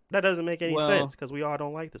like. That doesn't make any sense because we all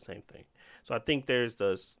don't like the same thing. So I think there's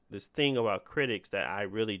this thing about critics that I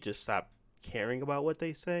really just stopped caring about what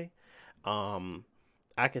they say.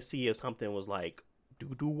 I can see if something was like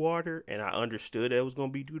doo-doo water and I understood it was going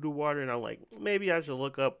to be doo-doo water, and I'm like, maybe I should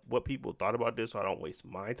look up what people thought about this so I don't waste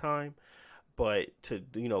my time. But to,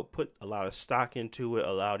 put a lot of stock into it,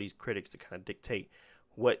 allow these critics to kind of dictate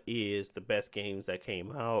what is the best games that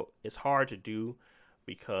came out, it's hard to do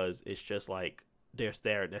because it's just like that's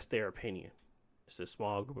their opinion. It's a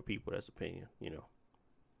small group of people that's opinion,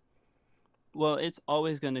 Well, it's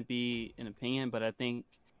always going to be an opinion, but I think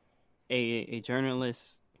a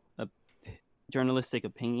journalistic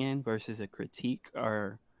opinion versus a critique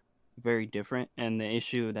are very different. And the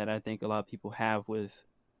issue that I think a lot of people have with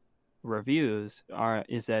reviews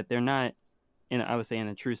is that they're not, I would say in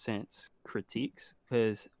a true sense, critiques,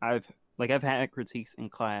 because I've had critiques in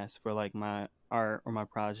class for like my art or my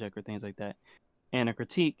project or things like that. And a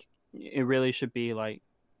critique, it really should be like,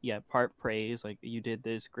 yeah, part praise, like you did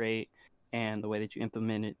this great, and the way that you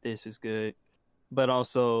implemented this is good, but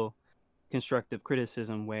also constructive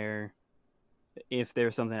criticism where if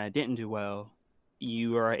there's something I didn't do well,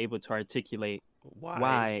 you are able to articulate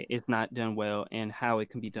why it's not done well and how it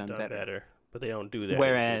can be done better. But they don't do that.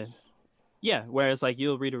 Whereas like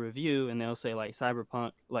you'll read a review and they'll say like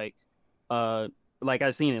Cyberpunk, like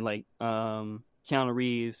I've seen it, like Keanu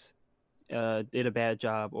Reeves did a bad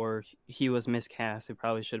job, or he was miscast. They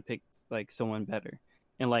probably should have picked like someone better.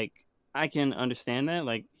 And like I can understand that,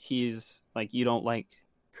 like he's like, you don't like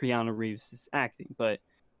Keanu Reeves' acting, but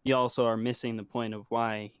you also are missing the point of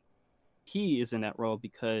why he is in that role,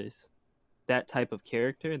 because that type of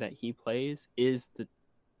character that he plays is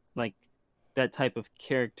that type of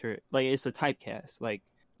character, like it's a typecast. Like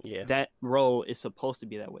that role is supposed to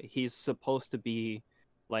be that way. He's supposed to be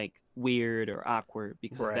like weird or awkward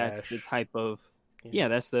because brash. That's the type of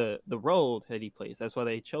that's the role that he plays. That's why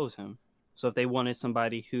they chose him. So if they wanted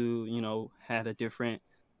somebody who had a different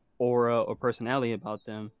aura or personality about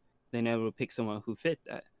them, then they would pick someone who fit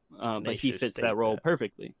that. But he fits that role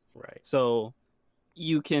perfectly. Right. So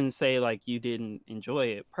you can say like you didn't enjoy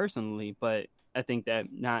it personally, but I think that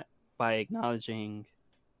not by acknowledging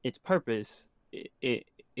its purpose, it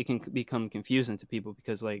can become confusing to people,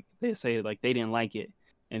 because like they say like they didn't like it,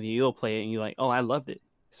 and then you'll play it and you're like, oh, I loved it.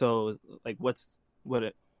 So like what's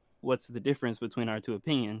the difference between our two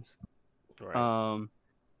opinions? Right.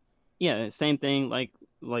 Same thing. Like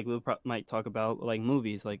we might talk about like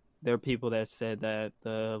movies. Like there are people that said that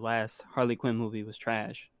the last Harley Quinn movie was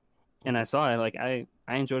trash, and I saw it. Like I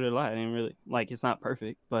enjoyed it a lot. I didn't really like. It's not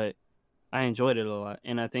perfect, but I enjoyed it a lot.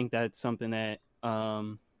 And I think that's something that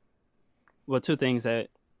two things that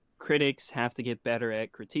critics have to get better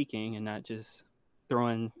at critiquing, and not just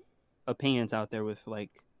throwing opinions out there with like.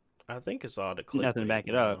 I think it's all the clickbait. Nothing to back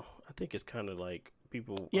it up. I think it's kind of like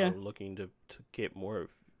people are looking to get more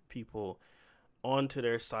people onto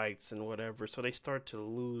their sites and whatever, so they start to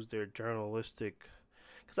lose their journalistic.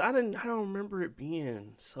 Because I don't remember it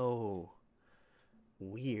being so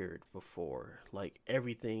weird before. Like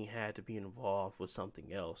everything had to be involved with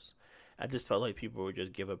something else. I just felt like people would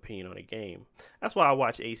just give opinion on a game. That's why I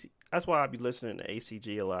watch AC. That's why I be listening to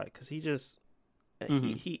ACG a lot, because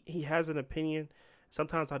he has an opinion.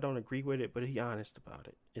 Sometimes I don't agree with it, but he's honest about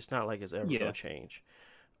it. It's not like it's ever gonna change.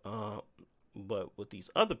 But with these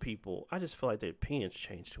other people, I just feel like their opinions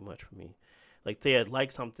change too much for me. Like they'd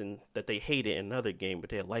like something that they hated in another game, but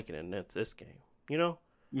they'd like it in this game. You know,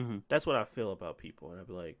 that's what I feel about people, and I'd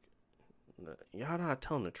be like, y'all not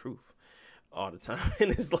telling the truth all the time,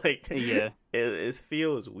 and it's like, it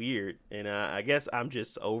feels weird, and I guess I'm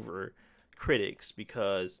just over critics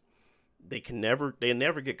because they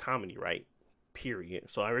never get comedy right. Period.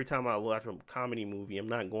 So every time I watch a comedy movie, I'm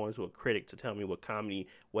not going to a critic to tell me what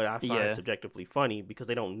I find subjectively funny, because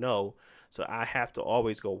they don't know. So I have to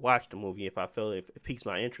always go watch the movie. If I feel it piques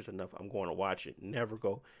my interest enough, I'm going to watch it. Never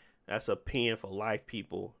go. That's an opinion for life,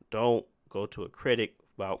 people. Don't go to a critic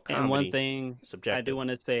about comedy. And one thing I do want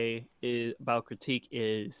to say about critique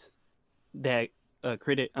is that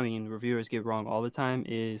reviewers get wrong all the time.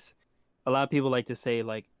 Is a lot of people like to say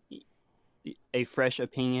like, a fresh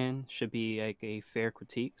opinion should be like a fair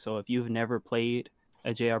critique. So if you've never played a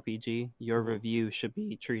JRPG, your review should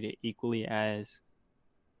be treated equally as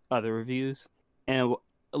other reviews. And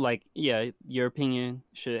like, your opinion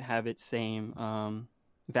should have its same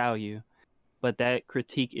value, but that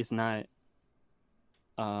critique is not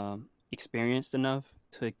experienced enough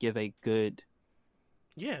to give a good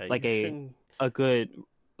a good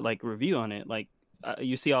like review on it. Like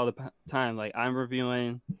you see all the time, like I'm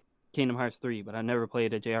reviewing Kingdom Hearts 3, but I never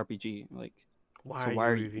played a JRPG. Like, why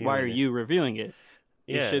are you reviewing it?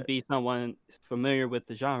 It should be someone familiar with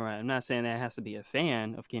the genre. I'm not saying that it has to be a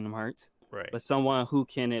fan of Kingdom Hearts, right? But someone who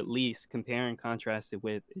can at least compare and contrast it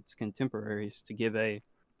with its contemporaries to give a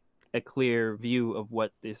clear view of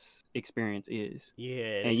what this experience is.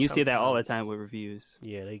 Yeah, and you see that all the time with reviews.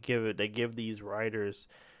 Yeah, they give these writers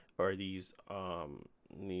or these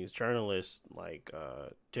journalists like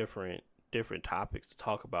different topics to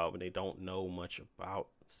talk about, but they don't know much about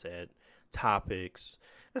said topics.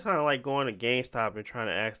 It's kind of like going to GameStop and trying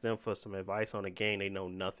to ask them for some advice on a game they know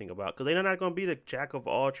nothing about, because they're not going to be the jack of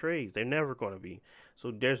all trades. They're never going to be.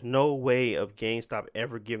 So there's no way of GameStop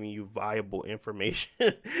ever giving you viable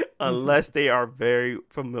information unless they are very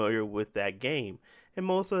familiar with that game. And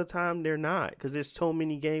most of the time they're not, because there's so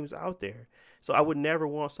many games out there. So I would never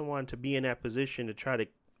want someone to be in that position to try to.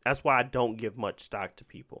 That's why I don't give much stock to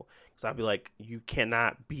people, because I'd be like, you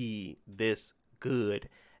cannot be this good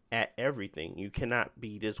at everything. You cannot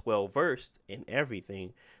be this well versed in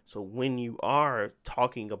everything. So when you are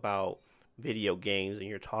talking about video games and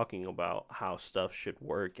you're talking about how stuff should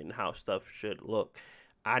work and how stuff should look,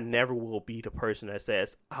 I never will be the person that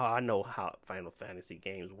says, oh, I know how Final Fantasy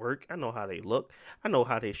games work. I know how they look. I know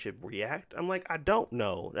how they should react. I'm like, I don't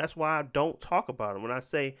know. That's why I don't talk about them. When I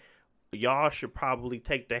say, y'all should probably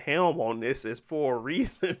take the helm on this, is for a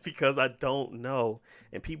reason, because I don't know.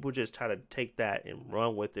 And people just try to take that and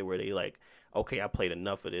run with it, where they like, okay, I played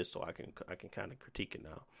enough of this so I can kind of critique it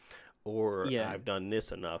now. Or I've done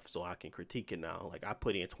this enough so I can critique it now. Like, I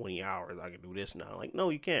put in 20 hours, I can do this now. Like, no,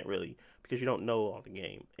 you can't really, because you don't know all the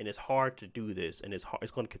game. And it's hard to do this, and it's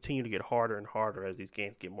going to continue to get harder and harder as these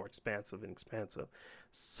games get more expansive and expansive.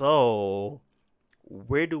 So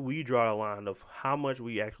where do we draw the line of how much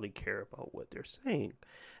we actually care about what they're saying?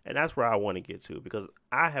 And that's where I want to get to, because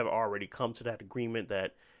I have already come to that agreement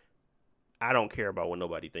that I don't care about what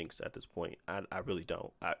nobody thinks at this point. I really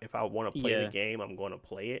don't. If I want to play the game, I'm going to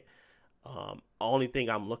play it. Only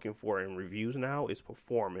thing I'm looking for in reviews now is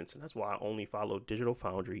performance, and that's why I only follow Digital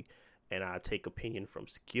Foundry, and I take opinion from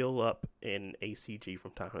Skill Up and ACG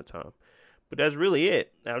from time to time. But that's really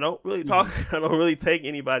it. I don't really talk. I don't really take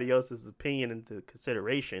anybody else's opinion into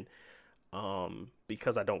consideration,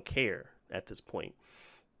 because I don't care at this point.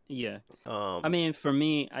 Yeah. I mean, for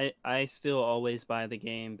me, I still always buy the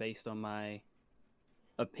game based on my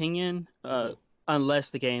opinion, unless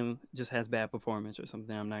the game just has bad performance or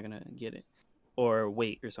something. I'm not gonna get it, or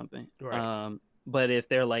wait or something. Right. But if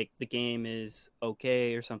they're like, the game is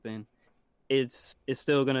okay or something, it's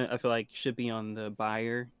still gonna, I feel like, should be on the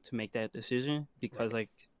buyer to make that decision, because like,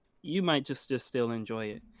 you might just still enjoy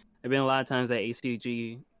it. There've been a lot of times that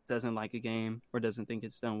ACG doesn't like a game or doesn't think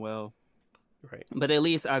it's done well. Right. But at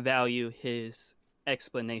least I value his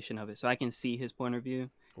explanation of it, so I can see his point of view.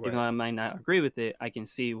 Right. Even though I might not agree with it, I can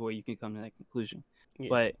see where you can come to that conclusion. Yeah.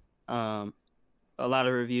 But a lot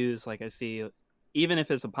of reviews, like I see, even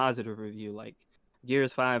if it's a positive review, like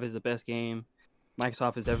Gears 5 is the best game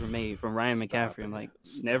Microsoft has ever made, from Ryan McCaffrey. I'm like,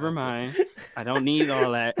 never mind. I don't need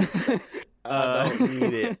all that. I don't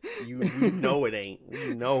need it. We know it ain't.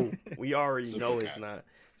 We already know it's not.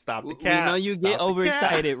 Stop the We cap. know you Stop get the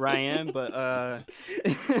overexcited, cap. Ryan, but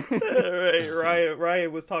Right,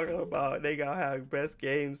 Ryan was talking about they gotta have best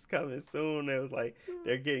games coming soon. It was like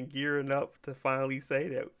they're getting gearing up to finally say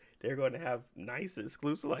that they're going to have nice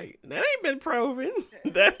exclusive. Like that ain't been proven.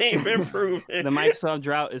 That ain't been proven. the Microsoft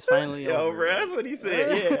drought is finally Yo, over. bro, that's what he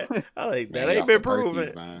said. Yeah, I like that Man, ain't off been the perkies,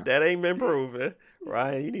 proven. man. That ain't been proven.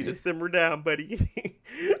 Ryan, you need to simmer down, buddy.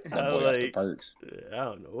 That boy off the perks. I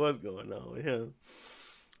don't know what's going on with him.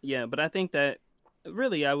 Yeah, but I think that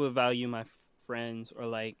really I would value my friends or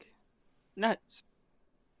like not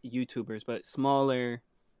YouTubers, but smaller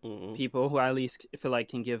people who I at least feel like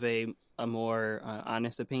can give a more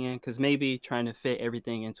honest opinion. Because maybe trying to fit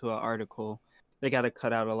everything into an article, they got to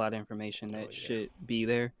cut out a lot of information that should be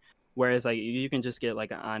there. Whereas like you can just get like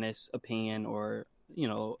an honest opinion or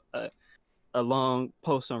a long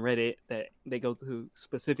post on Reddit that they go through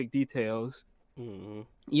specific details.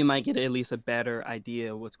 You might get at least a better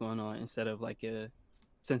idea of what's going on instead of like a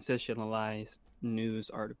sensationalized news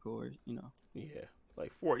article or Yeah,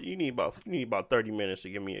 like you need about 30 minutes to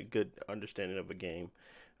give me a good understanding of a game.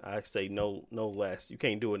 I say no less. You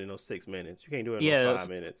can't do it in those 6 minutes. You can't do it in those 5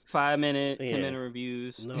 minutes. 5 minute, 10-minute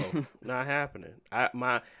reviews. No, not happening.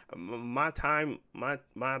 My time, my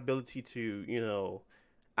ability to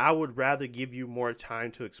I would rather give you more time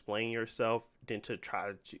to explain yourself than to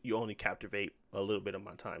try to you only captivate a little bit of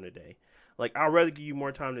my time today. Like I'd rather give you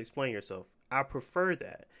more time to explain yourself. I prefer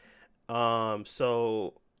that.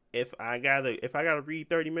 So if I gotta read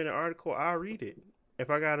 30-minute article, I'll read it. If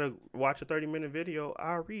I gotta watch a 30-minute video,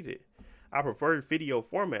 I'll read it. I prefer video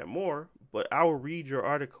format more, but I will read your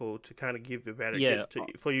article to kind of give it better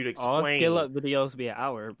for you to explain. All scale up videos be an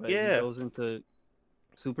hour, but it goes into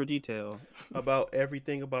super detail about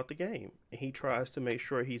everything about the game, and he tries to make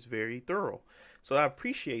sure he's very thorough. So I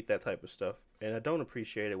appreciate that type of stuff, and I don't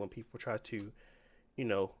appreciate it when people try to,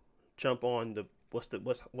 jump on the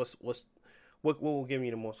what will give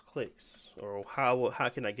me the most clicks, or how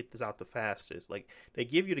can I get this out the fastest? Like they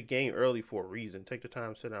give you the game early for a reason. Take the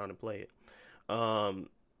time, sit down, and play it.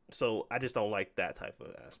 So I just don't like that type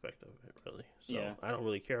of aspect of it, really. So I don't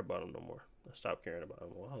really care about them no more. I stopped caring about them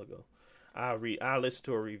a while ago. I listen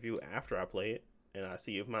to a review after I play it, and I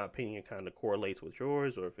see if my opinion kind of correlates with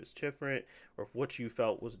yours, or if it's different, or if what you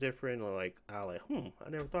felt was different, or like I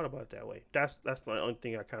never thought about it that way. That's my only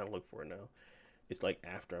thing I kind of look for now. It's like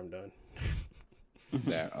after I'm done.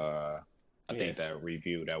 I think that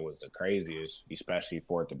review that was the craziest, especially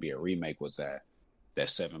for it to be a remake, was that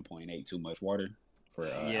 7.8 too much water for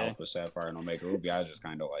Alpha Sapphire and Omega Ruby. I was just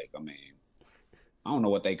kind of like, I don't know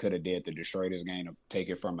what they could have did to destroy this game to take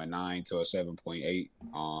it from a 9 to a 7.8.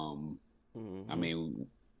 I mean,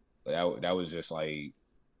 that was just like,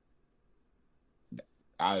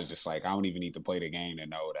 I was just like, I don't even need to play the game to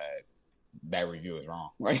know that review is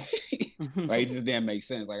wrong. Like it just didn't make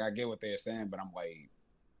sense. Like I get what they're saying, but I'm like,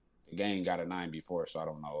 the game got a 9 before, so I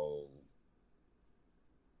don't know.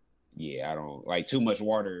 Yeah, I don't like too much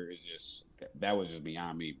water is just that was just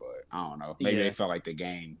beyond me. But I don't know. Maybe they felt like the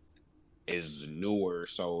game is newer,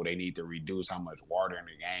 so they need to reduce how much water in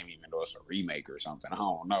the game, even though it's a remake or something. I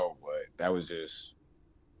don't know, but that was just.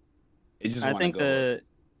 I think the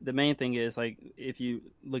main thing is like if you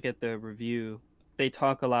look at the review, they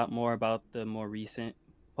talk a lot more about the more recent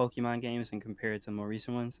Pokemon games and compare it to more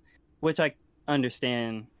recent ones, which I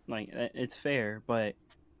understand. Like it's fair, but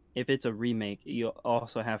if it's a remake, you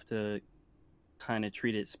also have to kind of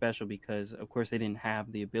treat it special because, of course, they didn't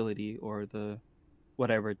have the ability or the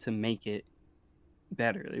whatever to make it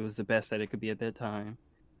better. It was the best that it could be at that time,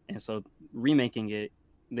 and so remaking it,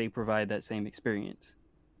 they provide that same experience.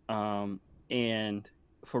 And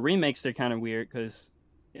for remakes, they're kind of weird because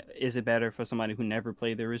is it better for somebody who never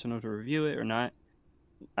played the original to review it or not?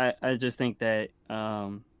 I just think that,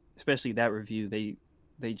 especially that review, they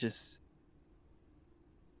just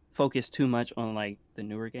focus too much on like the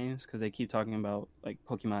newer games because they keep talking about like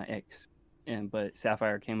Pokemon X, but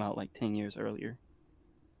Sapphire came out like 10 years earlier.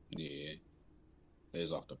 Yeah,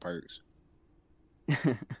 it's off the perks. Yeah,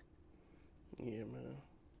 man.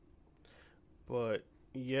 But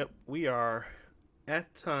yep, we are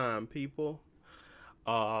at time, people.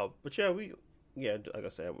 But like I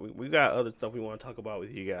said, we got other stuff we want to talk about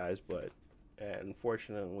with you guys, but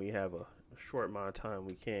unfortunately, we have a short amount of time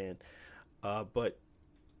we can. But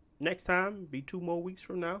next time, be 2 more weeks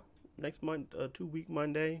from now. Next month, 2-week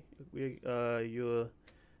Monday, you'll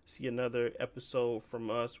see another episode from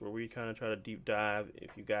us where we kind of try to deep dive.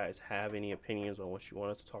 If you guys have any opinions on what you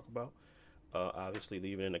want us to talk about, obviously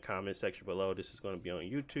leave it in the comment section below. This is going to be on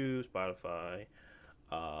YouTube, Spotify,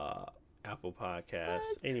 Apple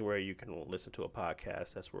Podcasts, anywhere you can listen to a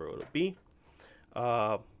podcast. That's where it'll be.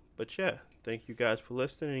 But yeah, thank you guys for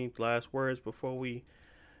listening. Any last words before we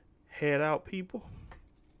head out, people?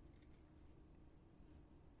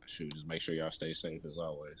 Shoot, just make sure y'all stay safe as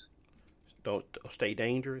always. Don't stay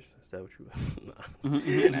dangerous. Is that what you? Nah.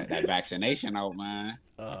 Man, that vaccination out, man.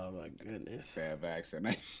 Oh my goodness. That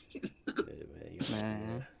vaccination.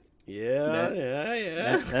 Man.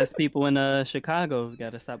 Yeah. That's people in Chicago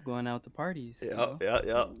got to stop going out to parties. Yep.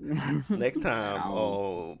 Next time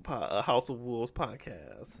on House of Wolves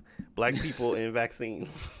podcast, Black people and vaccine.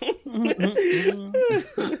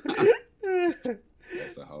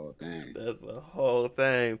 That's the whole thing. That's the whole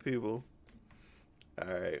thing, people. All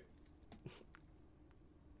right.